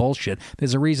total bullshit.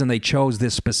 There's a reason they chose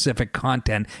this specific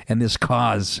content and this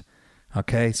cause.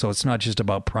 Okay? So it's not just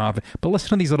about profit. But listen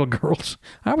to these little girls.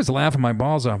 I was laughing my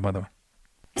balls off, by the way.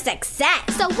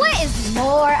 Success. So what is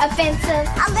more offensive?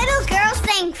 A little girl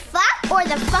saying fuck or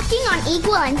the fucking on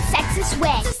equal and sexist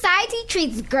way? Society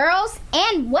treats girls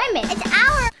and women. It's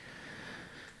our...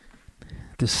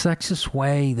 The sexist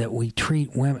way that we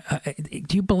treat women.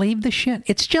 Do you believe this shit?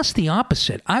 It's just the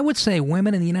opposite. I would say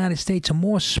women in the United States are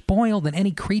more spoiled than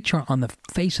any creature on the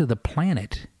face of the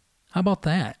planet. How about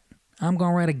that? I'm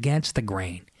going right against the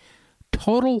grain.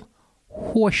 Total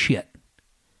horseshit.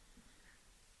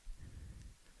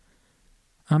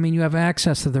 I mean, you have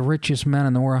access to the richest men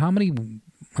in the world. How many...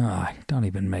 don't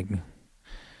even make me...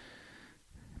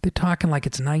 They're talking like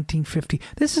it's 1950.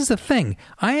 This is the thing.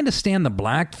 I understand the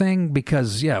black thing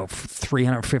because,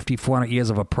 350, 400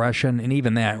 years of oppression, and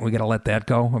even that, we got to let that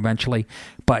go eventually.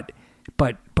 But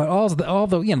all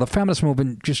the feminist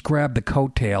movement just grabbed the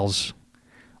coattails,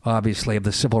 obviously, of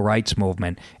the civil rights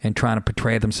movement and trying to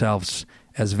portray themselves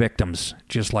as victims,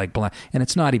 just like black. And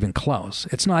it's not even close.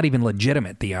 It's not even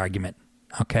legitimate, the argument.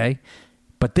 Okay?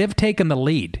 But they've taken the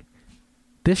lead.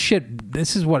 This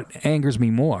is what angers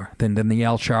me more than the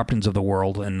Al Sharptons of the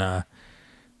world and the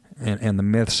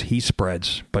myths he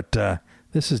spreads. But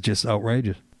this is just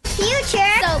outrageous. Future.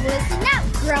 So listen up,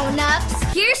 grown-ups.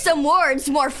 Here's some words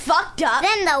more fucked up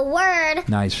than the word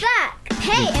nice. Fuck.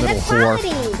 Pay inequality.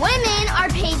 Women are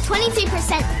paid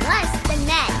 22% less than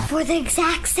men for the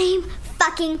exact same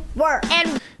fucking work.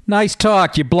 And nice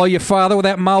talk. You blow your father with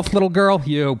that mouth, little girl,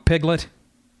 you piglet.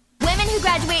 Women who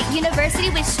graduate university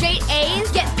with straight A's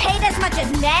get paid as much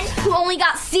as men who only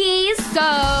got C's.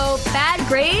 So bad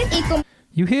grades equal...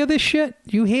 You hear this shit?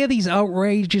 You hear these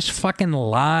outrageous fucking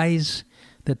lies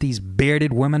that these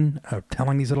bearded women are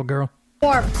telling these little girls?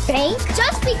 More bank?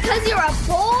 Just because you're a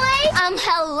boy?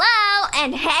 Hello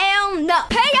and hell no.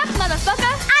 Pay up,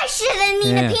 motherfucker. I shouldn't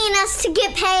need a penis to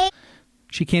get paid.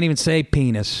 She can't even say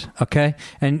penis, okay?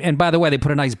 And by the way, they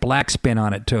put a nice black spin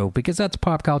on it too, because that's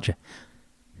pop culture.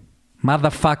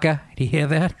 Motherfucker. Do you hear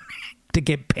that? To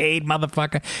get paid,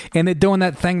 motherfucker. And they're doing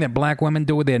that thing that black women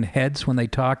do with their heads when they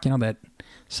talk, that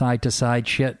side-to-side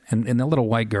shit. And the little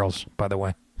white girls, by the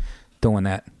way, doing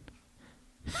that.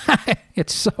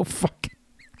 It's so fucking...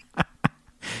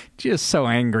 just so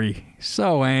angry.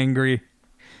 So angry.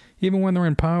 Even when they're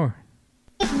in power.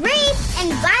 Rape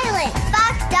and violence.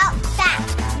 Fucked up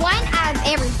fact. 1 out of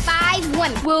every 5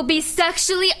 women will be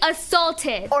sexually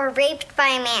assaulted or raped by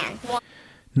a man.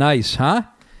 Nice, huh?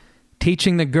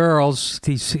 Teaching the girls,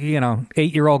 these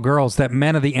 8-year-old girls, that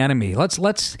men are the enemy.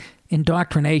 Let's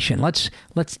indoctrination. Let's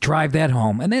drive that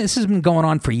home. And this has been going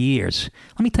on for years.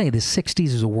 Let me tell you, the 60s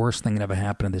is the worst thing that ever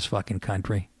happened in this fucking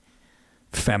country.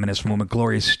 Feminist woman,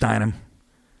 Gloria Steinem.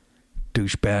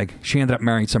 Douchebag. She ended up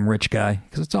marrying some rich guy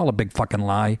because it's all a big fucking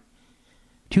lie.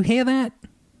 Do you hear that?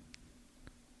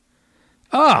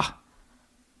 Ah!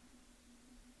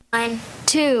 1,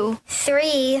 2,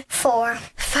 3, 4,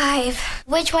 5.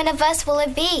 Which one of us will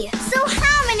it be? So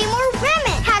how many more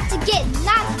women have to get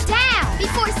knocked down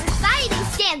before society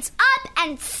stands up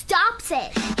and stops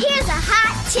it? Here's a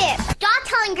hot tip. Stop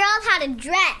telling girls how to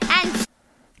dress and...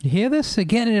 You hear this? They're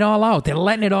getting it all out. They're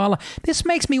letting it all out. This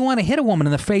makes me want to hit a woman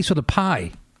in the face with a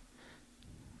pie.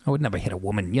 I would never hit a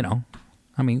woman, you know.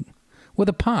 I mean, with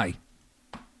a pie.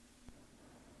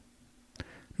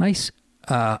 Nice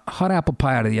hot apple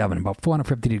pie out of the oven, about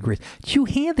 450 degrees. Do you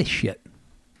hear this shit?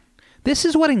 This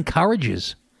is what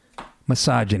encourages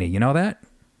misogyny. You know that?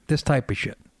 This type of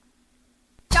shit.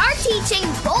 Start teaching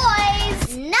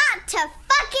boys not to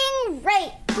fucking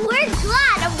rape. We're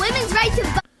glad of women's right to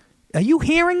vote. Are you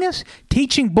hearing this?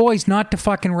 Teaching boys not to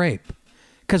fucking rape.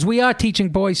 Because we are teaching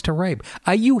boys to rape.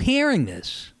 Are you hearing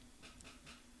this?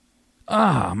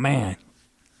 Oh, man.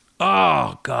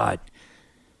 Oh, God.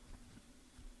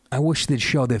 I wish they'd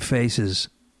show their faces.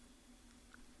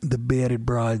 The bearded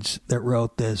broads that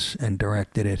wrote this and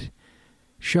directed it.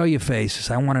 Show your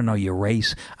faces. I want to know your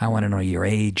race. I want to know your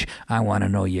age. I want to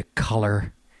know your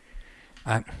color.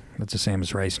 That's the same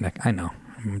as race, Nick. I know.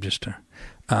 I'm just...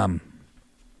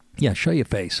 yeah, show your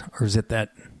face. Or is it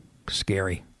that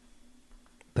scary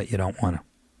that you don't want to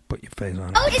put your face on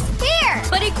it? Oh, it's fair!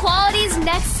 But equality's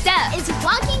next step is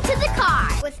walking to the car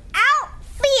without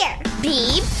fear.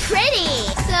 Be pretty.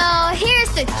 So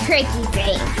here's the tricky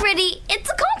thing. Pretty, it's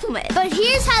a compliment. But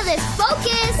here's how this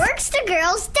focus works to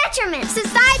girls' detriment.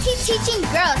 Society teaching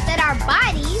girls that our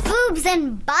bodies, boobs,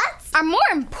 and butts are more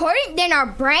important than our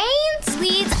brains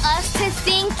leads us to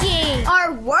thinking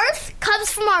our worth comes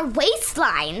from our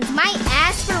waistlines. My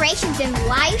aspirations in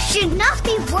life should not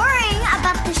be worrying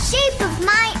about the shape of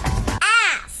my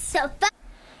ass. So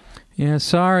yeah,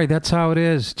 sorry, that's how it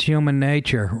is. It's human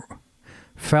nature.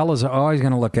 Fellas are always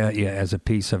going to look at you as a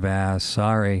piece of ass.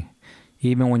 Sorry.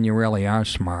 Even when you really are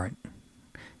smart.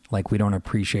 Like we don't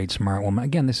appreciate smart women.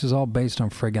 Again, this is all based on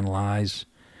friggin' lies.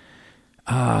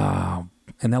 And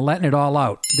they're letting it all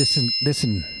out.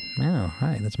 Oh,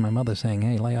 hi, that's my mother saying,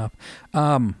 hey, lay off.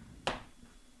 Yeah,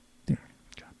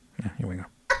 here we go.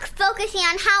 Focusing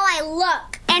on how I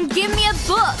look. And give me a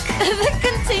book. The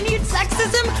continued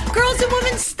sexism, girls and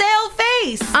women's stale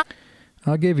face.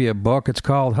 I'll give you a book. It's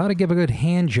called How to Give a Good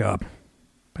Hand Job.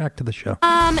 Back to the show.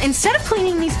 Instead of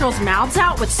cleaning these girls' mouths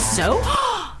out with soap,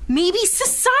 maybe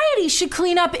society should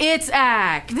clean up its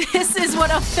act. This is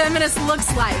what a feminist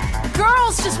looks like.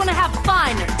 Girls just want to have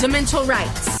fun. Demental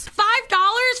rights.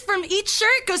 $5 from each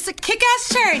shirt goes to kick-ass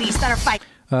charities that are fighting.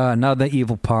 Now the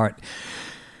evil part.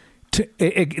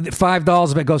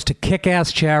 $5 of it goes to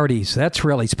kick-ass charities. That's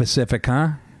really specific,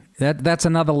 huh? That's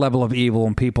another level of evil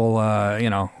when people,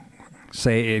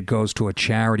 say it goes to a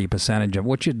charity percentage of,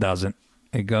 which it doesn't.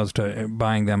 It goes to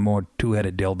buying them more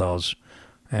two-headed dildos,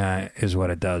 is what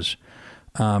it does.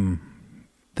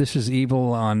 This is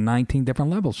evil on 19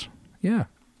 different levels. Yeah.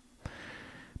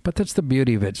 But that's the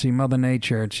beauty of it. See, Mother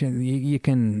Nature, you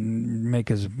can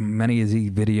make as many of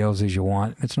these videos as you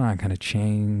want. It's not going to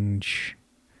change.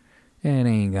 It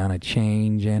ain't going to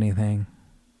change anything.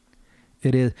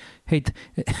 It is. Hey,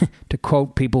 to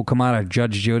quote people come out of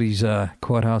Judge Judy's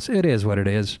courthouse, it is what it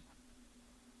is.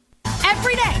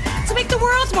 Every day to make the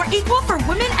world more equal for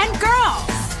women and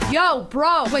girls. Yo,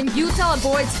 bro, when you tell a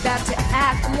boy it's bad to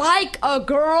act like a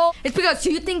girl, it's because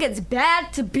you think it's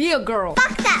bad to be a girl.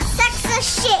 Fuck that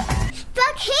sexist shit.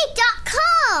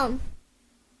 Fuckhate.com.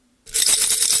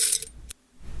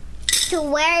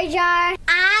 Swear jar.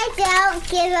 I don't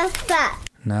give a fuck.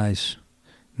 Nice.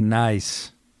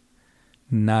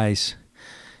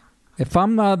 If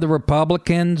I'm the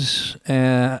Republicans,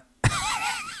 if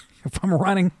I'm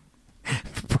running,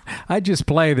 I just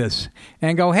play this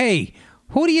and go, hey,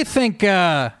 who do you think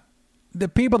the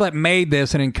people that made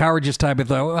this and encourage this type of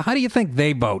thing, how do you think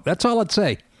they vote? That's all I'd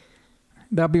say.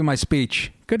 That'll be my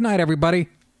speech. Good night, everybody,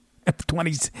 at the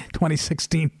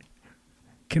 2016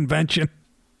 convention.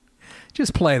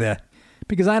 Just play that.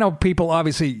 Because I know people,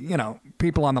 obviously,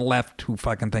 people on the left who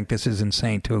fucking think this is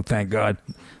insane, too. Thank God.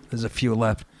 There's a few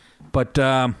left. But,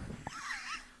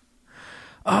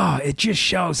 it just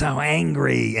shows how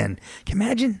angry. And can you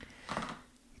imagine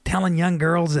telling young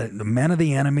girls that the men are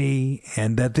the enemy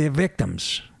and that they're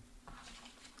victims?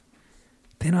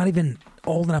 They're not even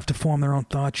old enough to form their own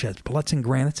thought yet. But let's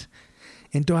ingrain it.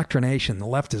 Indoctrination. The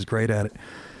left is great at it.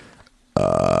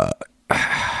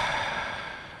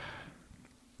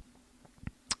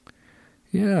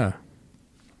 Yeah.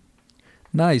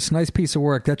 Nice piece of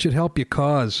work. That should help your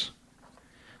cause.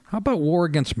 How about war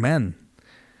against men?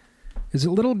 Is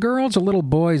it little girls or little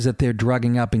boys that they're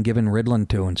drugging up and giving Ritalin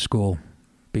to in school?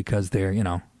 Because they're,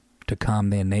 to calm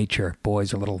their nature.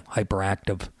 Boys are a little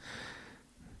hyperactive.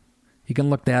 You can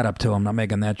look that up too. I'm not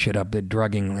making that shit up. They're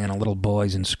drugging little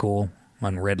boys in school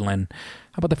on Ritalin.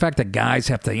 How about the fact that guys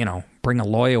have to, bring a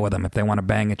lawyer with them if they want to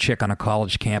bang a chick on a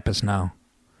college campus now?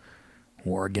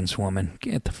 War against women.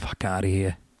 Get the fuck out of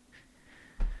here.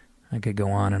 I could go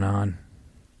on and on.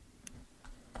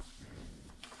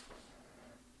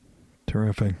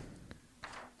 Terrific.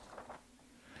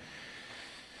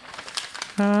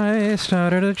 I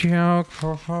started a joke.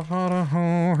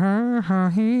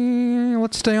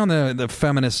 Let's stay on the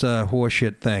feminist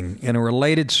horseshit thing. In a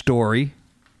related story,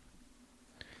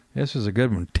 this is a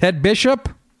good one. Ted Bishop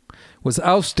was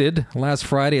ousted last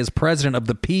Friday as president of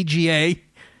the PGA.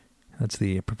 That's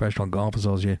the Professional Golf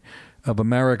Association of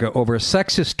America, over a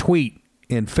sexist tweet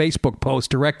in Facebook post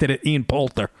directed at Ian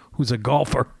Poulter, who's a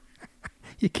golfer.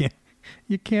 You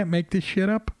can't make this shit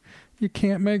up. You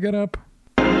can't make it up.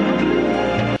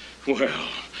 Well,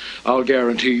 I'll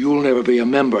guarantee you'll never be a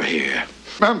member here.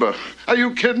 Member? Are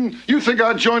you kidding? You think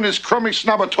I'd join this crummy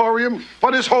snobatorium?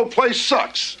 But this whole place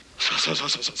sucks.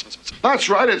 That's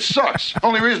right, it sucks.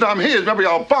 Only reason I'm here is maybe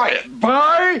I'll buy it.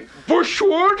 Buy?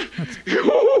 Bushwood?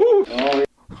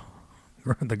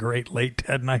 The great late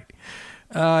Ted Knight.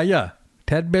 Yeah,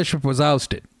 Ted Bishop was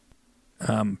ousted.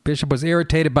 Bishop was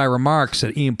irritated by remarks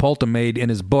that Ian Poulter made in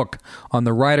his book on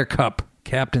the Ryder Cup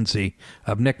captaincy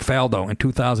of Nick Faldo in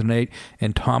 2008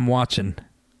 and Tom Watson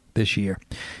this year.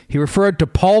 He referred to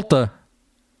Poulter.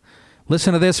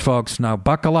 Listen to this, folks. Now,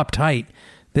 buckle up tight.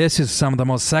 This is some of the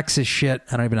most sexist shit.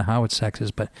 I don't even know how it's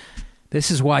sexist, but this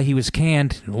is why he was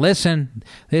canned. Listen,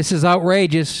 this is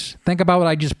outrageous. Think about what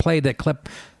I just played, that clip,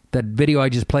 that video I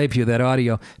just played for you, that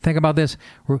audio. Think about this.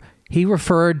 He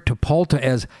referred to Poulter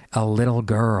as a little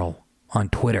girl on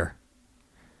Twitter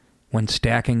when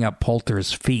stacking up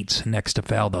Poulter's feats next to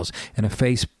Faldo's. In a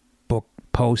Facebook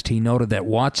post, he noted that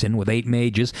Watson, with 8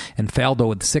 majors, and Faldo,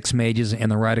 with 6 majors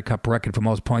and the Ryder Cup record for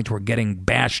most points, were getting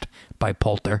bashed by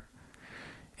Poulter.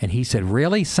 And he said,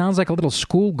 really? Sounds like a little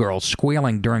schoolgirl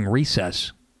squealing during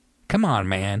recess. Come on,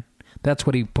 man. That's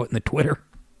what he put in the Twitter.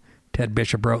 Ted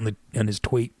Bishop wrote in his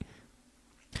tweet.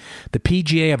 The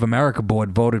PGA of America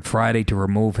board voted Friday to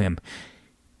remove him,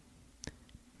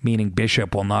 meaning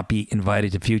Bishop will not be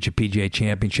invited to future PGA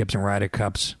championships and Ryder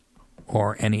Cups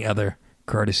or any other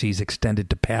courtesies extended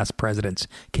to past presidents.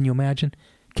 Can you imagine?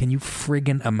 Can you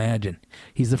friggin' imagine?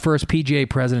 He's the first PGA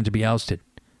president to be ousted.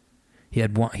 He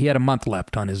had a month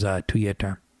left on his 2-year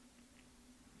term.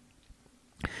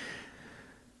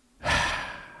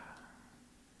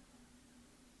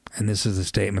 And this is a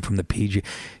statement from the PGA.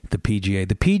 The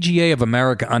PGA of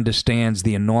America understands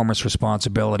the enormous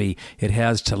responsibility it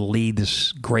has to lead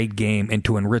this great game and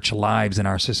to enrich lives in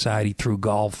our society through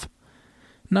golf.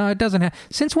 No, it doesn't have.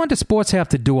 Since when do sports have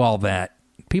to do all that?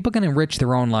 People can enrich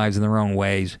their own lives in their own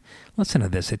ways. Listen to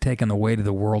this. They're taking the weight of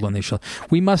the world on their shoulders.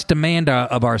 We must demand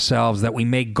of ourselves that we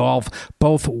make golf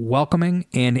both welcoming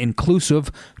and inclusive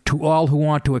to all who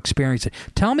want to experience it.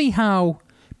 Tell me how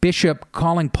Bishop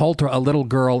calling Poulter a little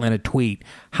girl in a tweet,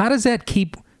 how does that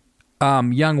keep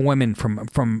young women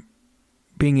from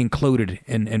being included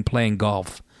in playing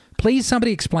golf? Please,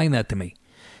 somebody explain that to me.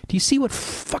 Do you see what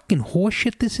fucking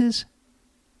horseshit this is?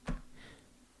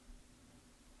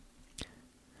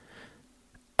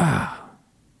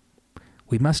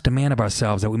 We must demand of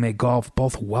ourselves that we make golf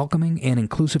both welcoming and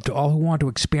inclusive to all who want to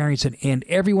experience it, and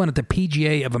everyone at the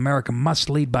PGA of America must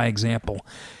lead by example.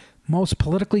 Most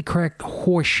politically correct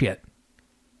horseshit.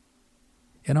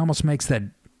 It almost makes that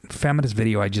feminist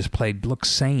video I just played look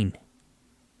sane.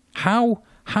 How?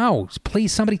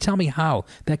 Please, somebody tell me how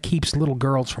that keeps little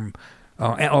girls from,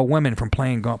 or women from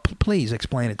playing golf. Please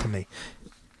explain it to me.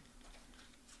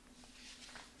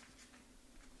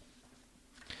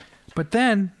 But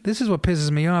then, this is what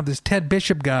pisses me off, this Ted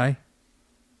Bishop guy.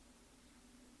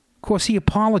 Of course, he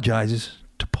apologizes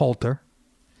to Poulter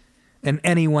and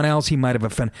anyone else he might have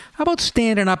offended. How about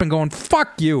standing up and going,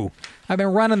 fuck you. I've been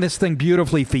running this thing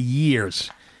beautifully for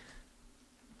years.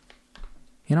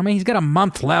 You know what I mean? He's got a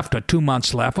month left or 2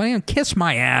 months left. Well, kiss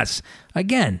my ass.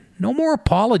 Again, no more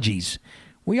apologies.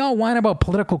 We all whine about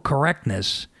political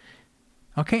correctness.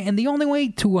 Okay? And the only way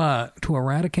to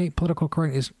eradicate political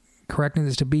correctness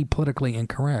is to be politically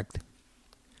incorrect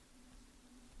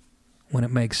when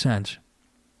it makes sense.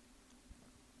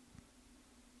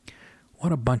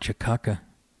 What a bunch of caca.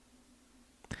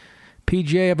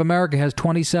 PGA of America has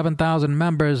 27,000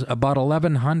 members, about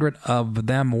 1,100 of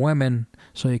them women.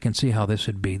 So you can see how this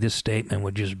would be. This statement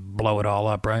would just blow it all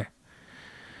up, right?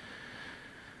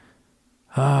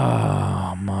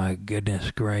 Oh, my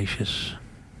goodness gracious.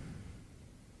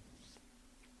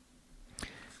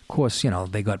 Of course,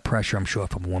 they got pressure, I'm sure,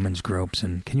 from women's groups.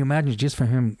 And can you imagine just for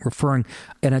him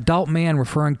an adult man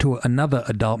referring to another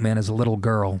adult man as a little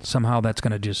girl? Somehow that's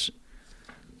going to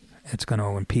it's going to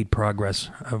impede progress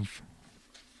of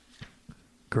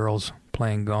girls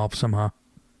playing golf somehow.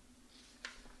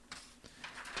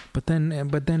 But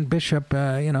then Bishop,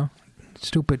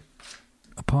 stupid,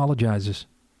 apologizes.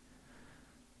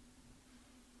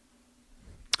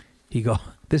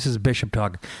 This is Bishop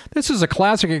talking. This is a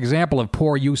classic example of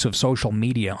poor use of social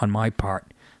media on my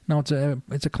part. No,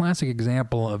 it's a classic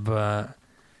example of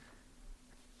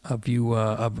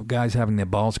guys having their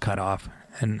balls cut off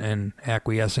and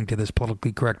acquiescing to this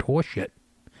politically correct horseshit.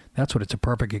 That's what it's a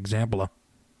perfect example of.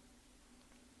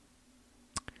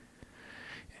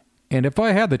 And if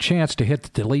I had the chance to hit the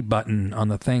delete button on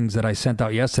the things that I sent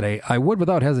out yesterday, I would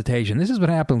without hesitation. This is what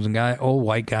happens when old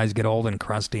white guys get old and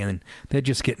crusty, and they're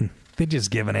just giving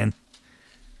in,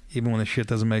 even when the shit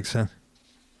doesn't make sense.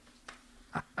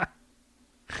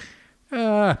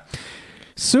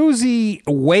 Susie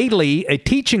Whaley, a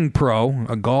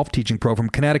golf teaching pro from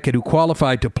Connecticut who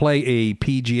qualified to play a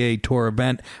PGA Tour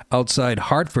event outside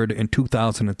Hartford in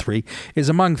 2003, is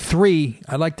among three,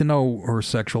 I'd like to know her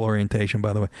sexual orientation,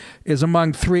 by the way, is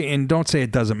among three, and don't say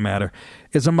it doesn't matter,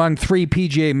 is among three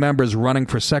PGA members running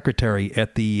for secretary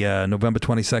at the November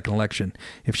 22nd election.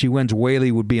 If she wins,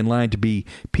 Whaley would be in line to be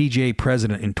PGA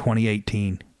president in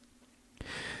 2018.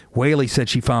 Whaley said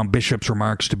she found Bishop's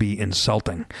remarks to be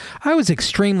insulting. I was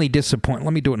extremely disappointed.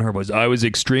 Let me do it in her voice. I was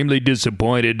extremely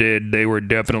disappointed, and they were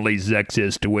definitely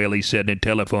sexist, Whaley said in a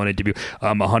telephone interview.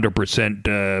 I'm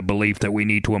 100% belief that we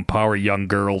need to empower young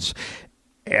girls.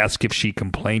 Asked if she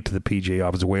complained to the PGA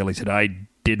office, Whaley said, I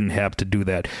didn't have to do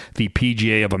that. The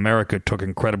PGA of America took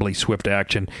incredibly swift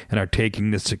action and are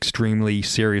taking this extremely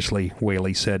seriously,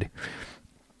 Whaley said.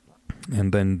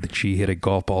 And then she hit a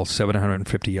golf ball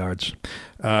 750 yards.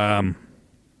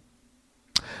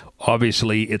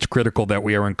 Obviously, it's critical that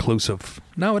we are inclusive.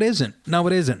 No, it isn't. No,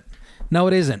 it isn't. No,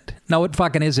 it isn't. No, it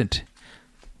fucking isn't.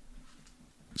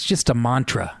 It's just a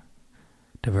mantra.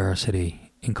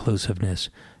 Diversity, inclusiveness,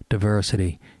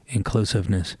 diversity,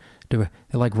 inclusiveness. They're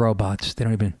like robots. They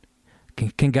don't even...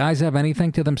 Can guys have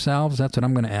anything to themselves? That's what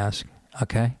I'm going to ask.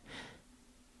 Okay?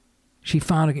 She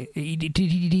found...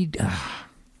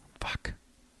 Fuck.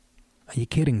 Are you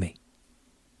kidding me?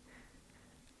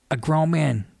 A grown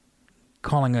man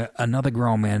calling another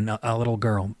grown man a little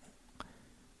girl.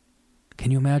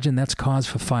 Can you imagine that's cause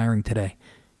for firing today?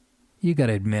 You got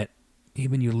to admit,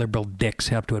 even you liberal dicks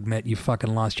have to admit you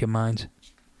fucking lost your minds.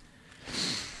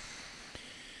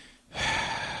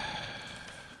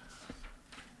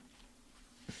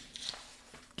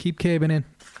 Keep caving in.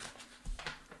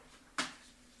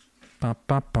 Bop,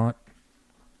 bop, bop.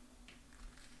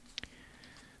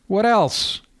 What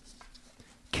else?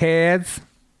 Kids.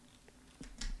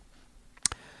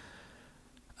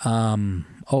 Attorney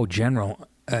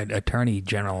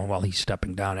General, while he's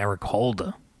stepping down, Eric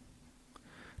Holder,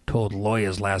 told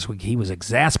lawyers last week he was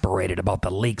exasperated about the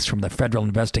leaks from the federal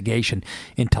investigation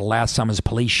into last summer's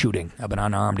police shooting of an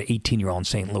unarmed 18-year-old in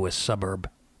St. Louis suburb.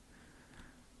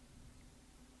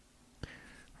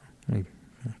 Let me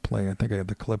play. I think I have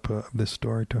the clip of this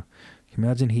story too. Can you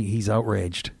imagine he's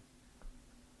outraged?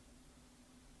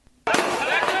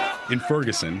 In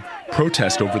Ferguson,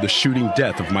 protests over the shooting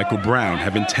death of Michael Brown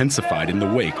have intensified in the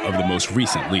wake of the most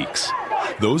recent leaks.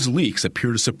 Those leaks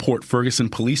appear to support Ferguson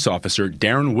police officer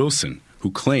Darren Wilson,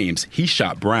 who claims he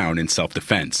shot Brown in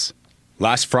self-defense.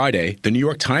 Last Friday, the New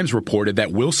York Times reported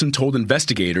that Wilson told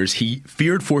investigators he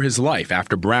feared for his life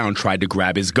after Brown tried to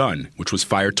grab his gun, which was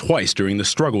fired twice during the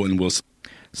struggle in Wilson.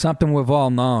 Something we've all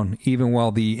known, even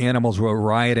while the animals were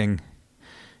rioting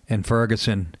in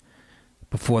Ferguson.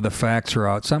 Before the facts are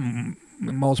out,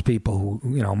 most people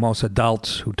who, most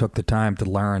adults who took the time to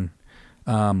learn,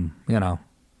 anyways.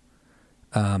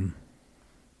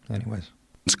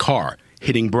 His car,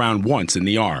 hitting Brown once in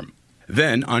the arm.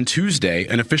 Then, on Tuesday,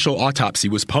 an official autopsy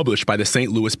was published by the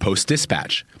St. Louis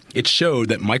Post-Dispatch. It showed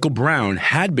that Michael Brown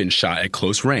had been shot at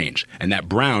close range and that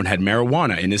Brown had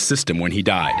marijuana in his system when he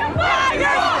died.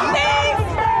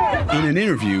 In an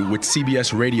interview with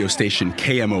CBS radio station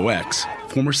KMOX,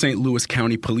 former St. Louis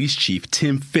County Police Chief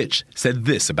Tim Fitch said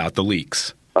this about the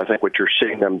leaks. I think what you're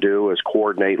seeing them do is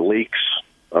coordinate leaks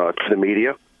to the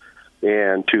media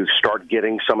and to start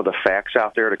getting some of the facts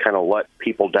out there to kind of let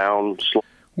people down.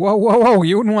 Whoa.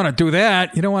 You wouldn't want to do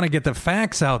that. You don't want to get the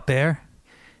facts out there.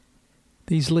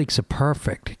 These leaks are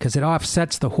perfect because it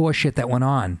offsets the horseshit that went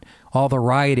on. All the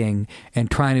rioting and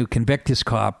trying to convict this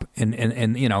cop in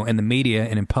the media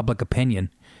and in public opinion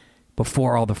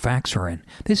before all the facts are in.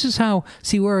 This is how,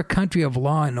 we're a country of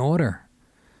law and order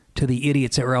to the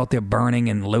idiots that are out there burning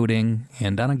and looting.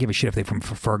 And I don't give a shit if they're from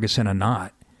Ferguson or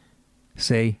not.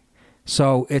 See?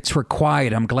 So it's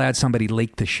required. I'm glad somebody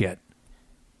leaked the shit.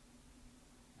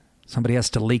 Somebody has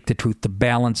to leak the truth to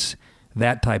balance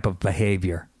that type of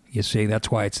behavior. You see,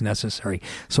 that's why it's necessary.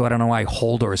 So I don't know why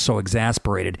Holder is so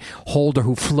exasperated. Holder,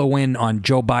 who flew in on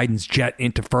Joe Biden's jet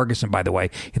into Ferguson, by the way.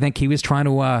 You think he was trying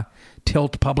to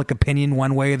tilt public opinion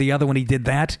one way or the other when he did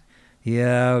that?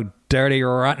 Yeah, dirty,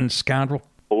 rotten scoundrel.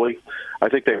 I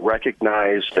think they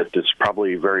recognize that it's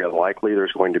probably very unlikely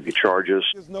there's going to be charges.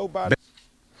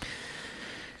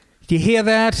 Do you hear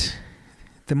that?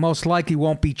 There most likely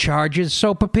won't be charges,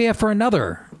 so prepare for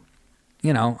another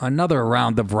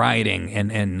round of rioting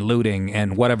and looting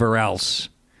and whatever else.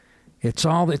 It's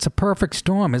a perfect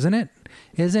storm, isn't it?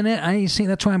 Isn't it? You see,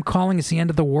 that's why I'm calling it the end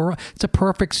of the world. It's a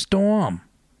perfect storm.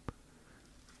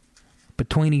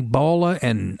 Between Ebola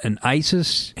and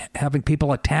ISIS, having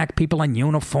people attack people in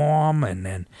uniform,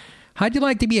 and how'd you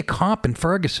like to be a cop in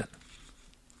Ferguson?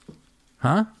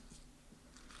 Huh?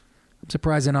 I'm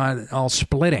surprised they're not all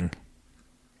splitting.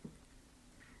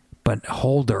 But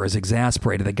Holder is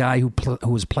exasperated. The guy who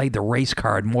has played the race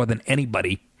card more than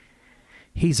anybody,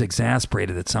 he's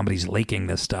exasperated that somebody's leaking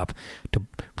this stuff to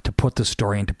put the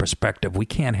story into perspective. We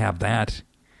can't have that.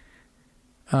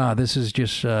 This is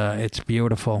just, it's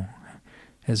beautiful.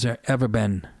 Has there ever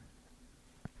been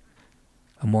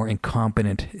a more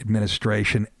incompetent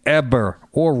administration ever,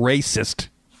 or racist?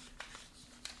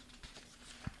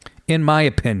 In my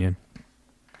opinion.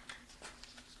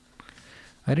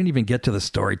 I didn't even get to the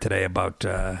story today about,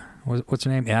 what's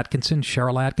her name? Atkinson?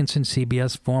 Cheryl Atkinson,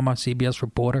 former CBS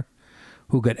reporter,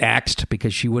 who got axed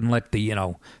because she wouldn't let the,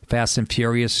 Fast and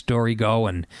Furious story go,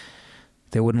 and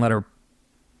they wouldn't let her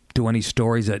do any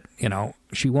stories that,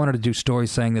 she wanted to do stories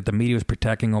saying that the media was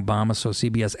protecting Obama, so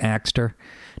CBS axed her.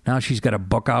 Now she's got a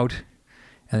book out,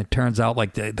 and it turns out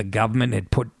like the government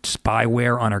had put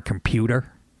spyware on her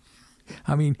computer.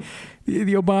 I mean,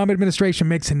 the Obama administration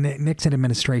makes the Nixon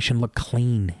administration look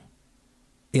clean.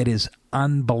 It is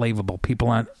unbelievable. People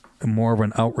aren't more of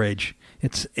an outrage.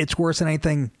 It's worse than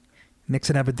anything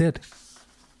Nixon ever did.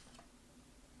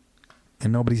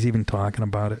 And nobody's even talking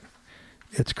about it.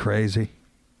 It's crazy.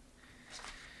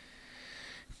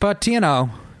 But,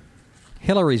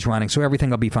 Hillary's running, so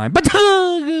everything will be fine. But,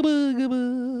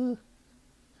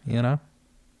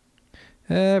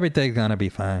 everything's going to be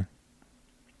fine.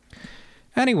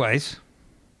 Anyways,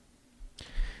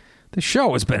 the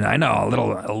show has been, I know,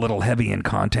 a little heavy in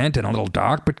content and a little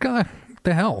dark, but God, what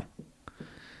the hell?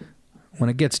 When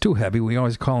it gets too heavy, we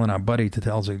always call in our buddy to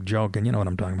tell us a joke, and you know what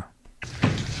I'm talking about.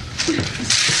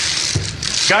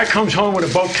 Guy comes home with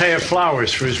a bouquet of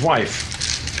flowers for his wife.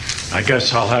 I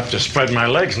guess I'll have to spread my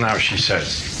legs now, she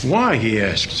says. Why, he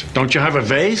asks. Don't you have a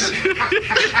vase?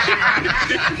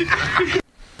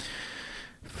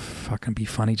 Fucking be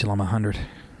funny till I'm 100.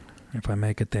 If I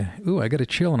make it there. Ooh, I got a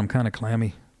chill and I'm kind of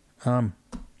clammy.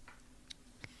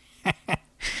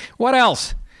 What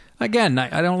else? Again,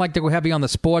 I don't like to go heavy on the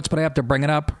sports, but I have to bring it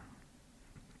up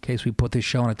in case we put this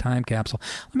show in a time capsule.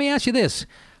 Let me ask you this.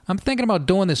 I'm thinking about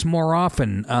doing this more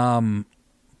often,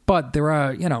 but there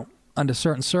are, under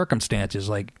certain circumstances,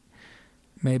 like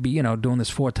maybe, doing this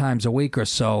 4 times a week or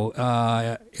so.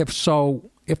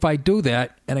 If I do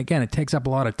that, and again, it takes up a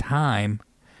lot of time,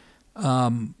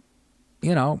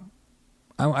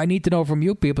 I need to know from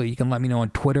you people. You can let me know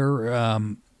on Twitter.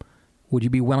 Would you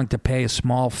be willing to pay a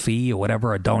small fee or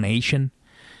whatever, a donation?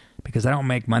 Because I don't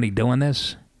make money doing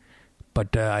this,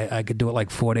 but I could do it like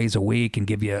 4 days a week and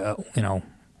give you, a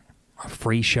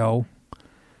free show,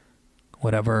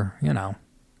 whatever,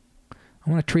 I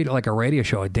want to treat it like a radio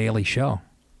show, a daily show.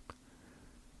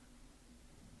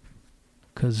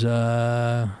 Because,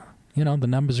 the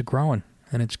numbers are growing,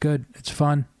 and it's good. It's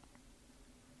fun.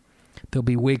 There'll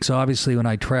be weeks, obviously, when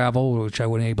I travel, which I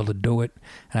wasn't able to do it.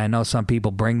 And I know some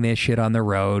people bring their shit on the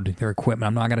road, their equipment.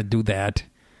 I'm not going to do that.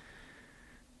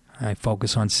 I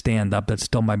focus on stand-up. That's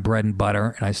still my bread and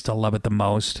butter, and I still love it the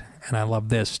most. And I love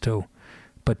this, too.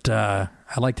 But I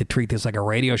like to treat this like a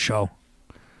radio show.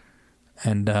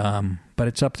 And but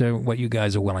it's up to what you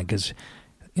guys are willing, because,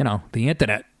 the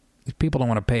internet, people don't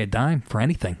want to pay a dime for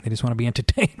anything. They just want to be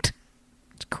entertained.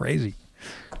 It's crazy.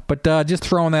 But just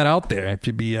throwing that out there, if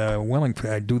you'd be willing,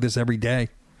 I do this every day.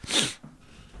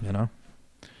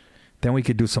 Then we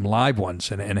could do some live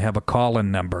ones and have a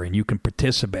call-in number, and you can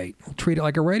participate. We'll treat it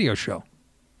like a radio show.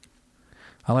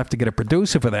 I'll have to get a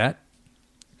producer for that.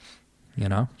 You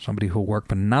know, somebody who'll work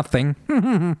for nothing.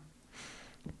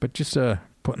 But just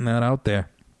putting that out there.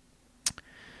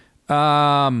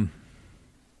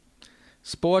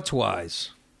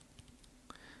 Sports-wise,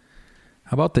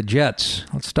 how about the Jets?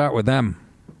 Let's start with them.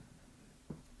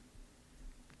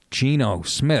 Geno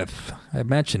Smith, I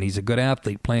mentioned he's a good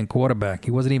athlete playing quarterback.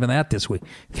 He wasn't even that this week.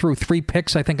 Threw 3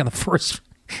 picks, I think, in the first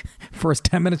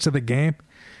 10 minutes of the game.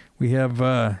 We have,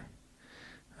 I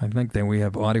think that we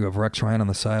have audio of Rex Ryan on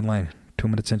the sideline 2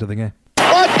 minutes into the game.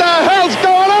 What the hell's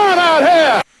going on out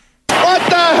here? What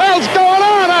the hell's going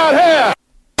on out here?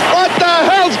 What the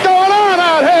hell's going on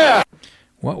out here?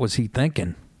 What was he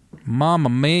thinking? Mamma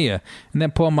mia. And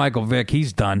then poor Michael Vick,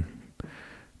 he's done.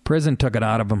 Prison took it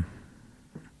out of him.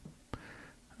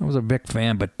 I was a Vic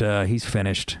fan, but he's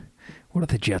finished. What are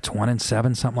the Jets,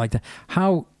 1-7, something like that?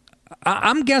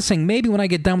 I'm guessing maybe when I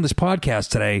get done with this podcast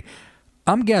today,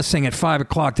 I'm guessing at 5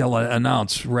 o'clock they'll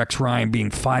announce Rex Ryan being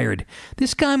fired.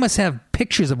 This guy must have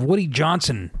pictures of Woody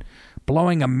Johnson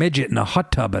blowing a midget in a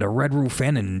hot tub at a Red Roof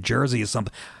Inn in Jersey or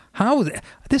something.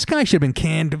 This guy should have been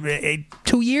canned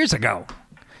 2 years ago.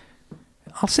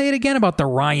 I'll say it again about the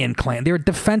Ryan clan. They're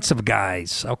defensive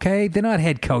guys, okay? They're not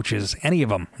head coaches, any of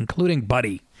them, including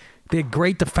Buddy. They're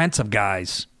great defensive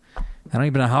guys. I don't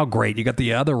even know how great. You got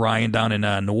the other Ryan down in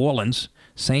New Orleans.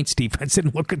 Saints defense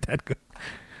didn't look at that good.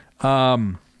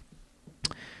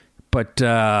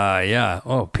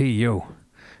 PU.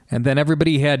 And then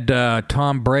everybody had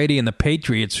Tom Brady and the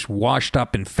Patriots washed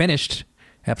up and finished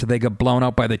after they got blown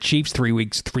out by the Chiefs 3 or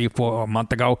 4 a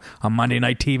month ago on Monday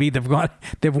Night TV.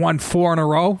 They've won 4 in a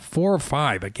row, 4 or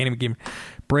 5. I can't even give.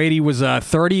 Brady was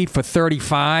 30 for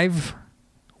 35,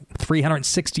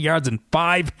 360 yards and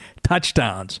 5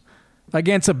 touchdowns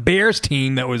against a Bears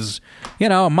team that was,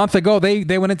 a month ago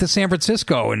they went into San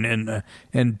Francisco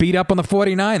and beat up on the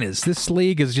 49ers. This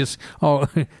league is just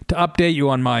to update you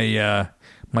on my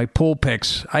my pool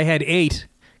picks. I had 8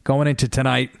 going into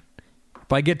tonight.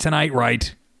 If I get tonight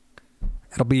right,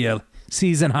 it'll be a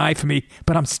season high for me,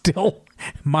 but I'm still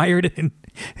mired in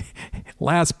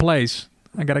last place.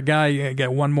 I got a guy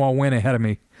got one more win ahead of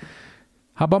me.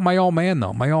 How about my old man,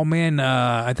 though? My old man,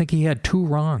 I think he had 2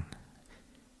 wrong.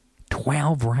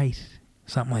 12 right.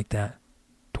 Something like that.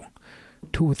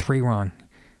 2 or 3 wrong.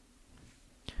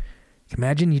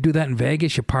 Imagine you do that in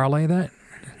Vegas, you parlay that.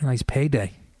 Nice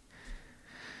payday.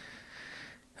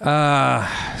 Again,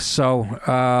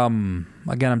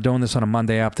 I'm doing this on a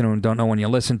Monday afternoon. Don't know when you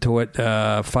listen to it.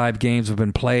 5 games have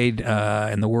been played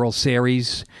in the World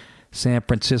Series. San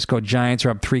Francisco Giants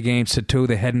are up 3-2.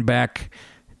 They're heading back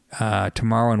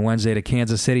tomorrow and Wednesday to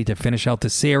Kansas City to finish out the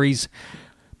series.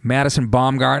 Madison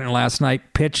Bumgarner last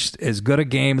night pitched as good a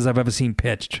game as I've ever seen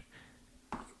pitched,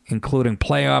 including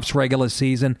playoffs, regular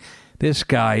season. This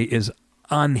guy is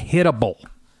unhittable.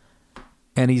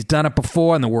 And he's done it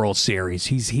before in the World Series.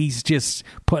 He's just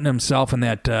putting himself in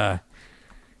that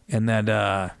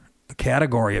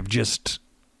category of just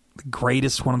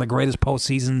one of the greatest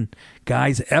postseason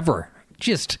guys ever.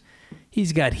 Just,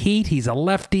 he's got heat. He's a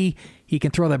lefty. He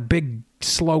can throw that big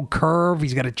slow curve.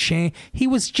 He's got a chain. He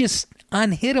was just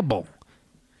unhittable.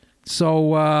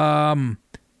 So,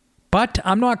 but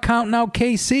I'm not counting out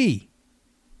KC.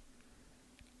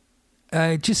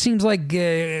 It just seems like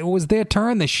it was their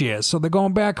turn this year, so they're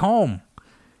going back home.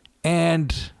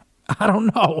 And I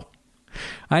don't know.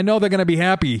 I know they're going to be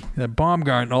happy that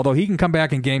Baumgartner, although he can come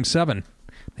back in Game 7.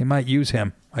 They might use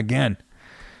him again.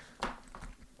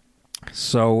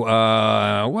 So,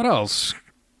 what else?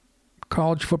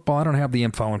 College football, I don't have the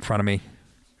info in front of me.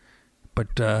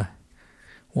 But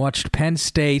watched Penn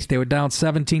State. They were down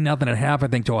 17-0 at half, I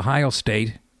think, to Ohio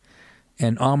State.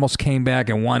 And almost came back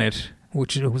and won it,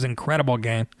 which was an incredible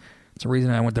game. It's the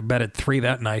reason I went to bed at 3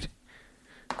 that night.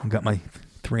 I got my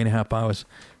 3.5 hours.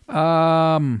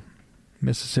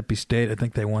 Mississippi State, I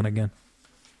think they won again.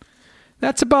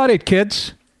 That's about it,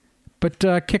 kids. But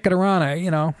kick it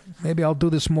around. Maybe I'll do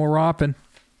this more often.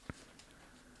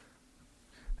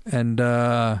 And,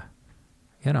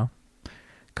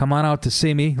 come on out to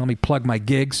see me. Let me plug my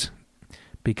gigs.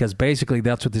 Because basically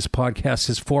that's what this podcast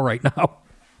is for right now.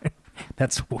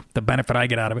 That's the benefit I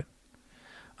get out of it.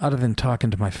 Other than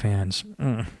talking to my fans.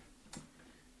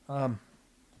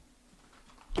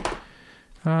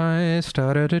 I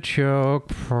started to choke.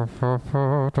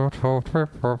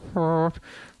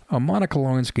 Monica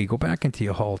Lewinsky, go back into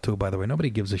your hole, too, by the way. Nobody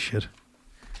gives a shit.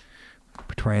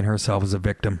 Portraying herself as a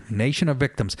victim. Nation of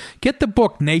Victims. Get the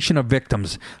book, Nation of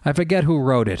Victims. I forget who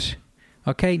wrote it.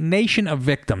 Okay? Nation of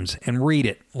Victims. And read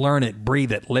it. Learn it.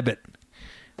 Breathe it. Live it.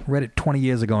 Read it 20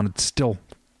 years ago, and it still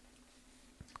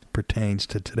pertains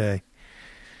to today.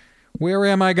 Where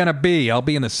am I going to be? I'll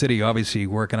be in the city, obviously,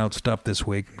 working out stuff this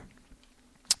week.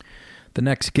 The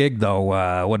next gig,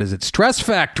 though, what is it? Stress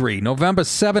Factory, November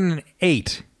 7 and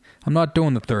 8. I'm not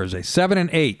doing the Thursday. 7 and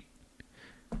 8.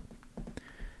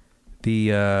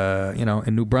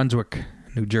 In New Brunswick,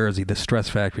 New Jersey, the Stress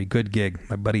Factory. Good gig.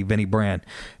 My buddy Vinny Brand.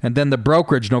 And then the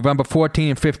Brokerage, November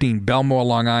 14 and 15, Belmore,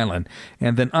 Long Island.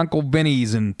 And then Uncle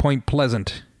Vinny's in Point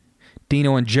Pleasant.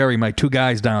 Dino and Jerry, my two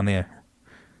guys down there.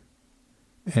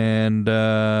 And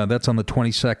that's on the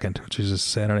 22nd, which is a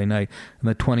Saturday night. And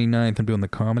the 29th, I'm doing the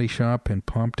Comedy Shop in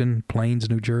Pompton, Plains,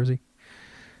 New Jersey.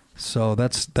 So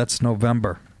that's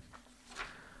November.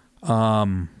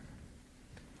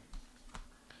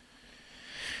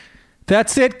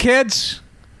 That's it, kids.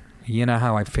 You know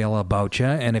how I feel about you.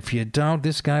 And if you don't,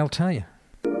 this guy will tell you.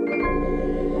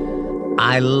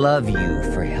 I love you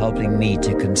for helping me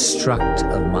to construct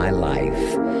of my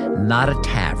life, not a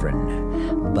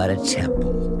tavern, but a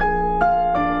temple.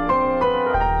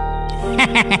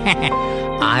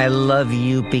 I love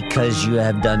you because you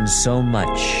have done so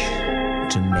much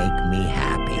to make me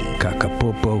happy.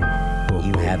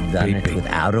 You have done it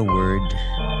without a word,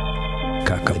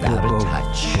 without a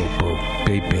touch,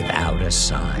 without a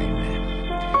sign.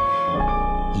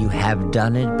 You have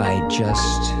done it by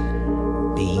just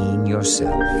being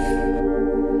yourself.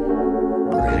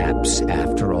 Perhaps,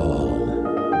 after all,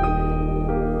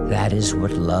 that is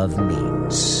what love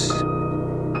means.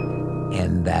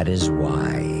 And that is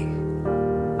why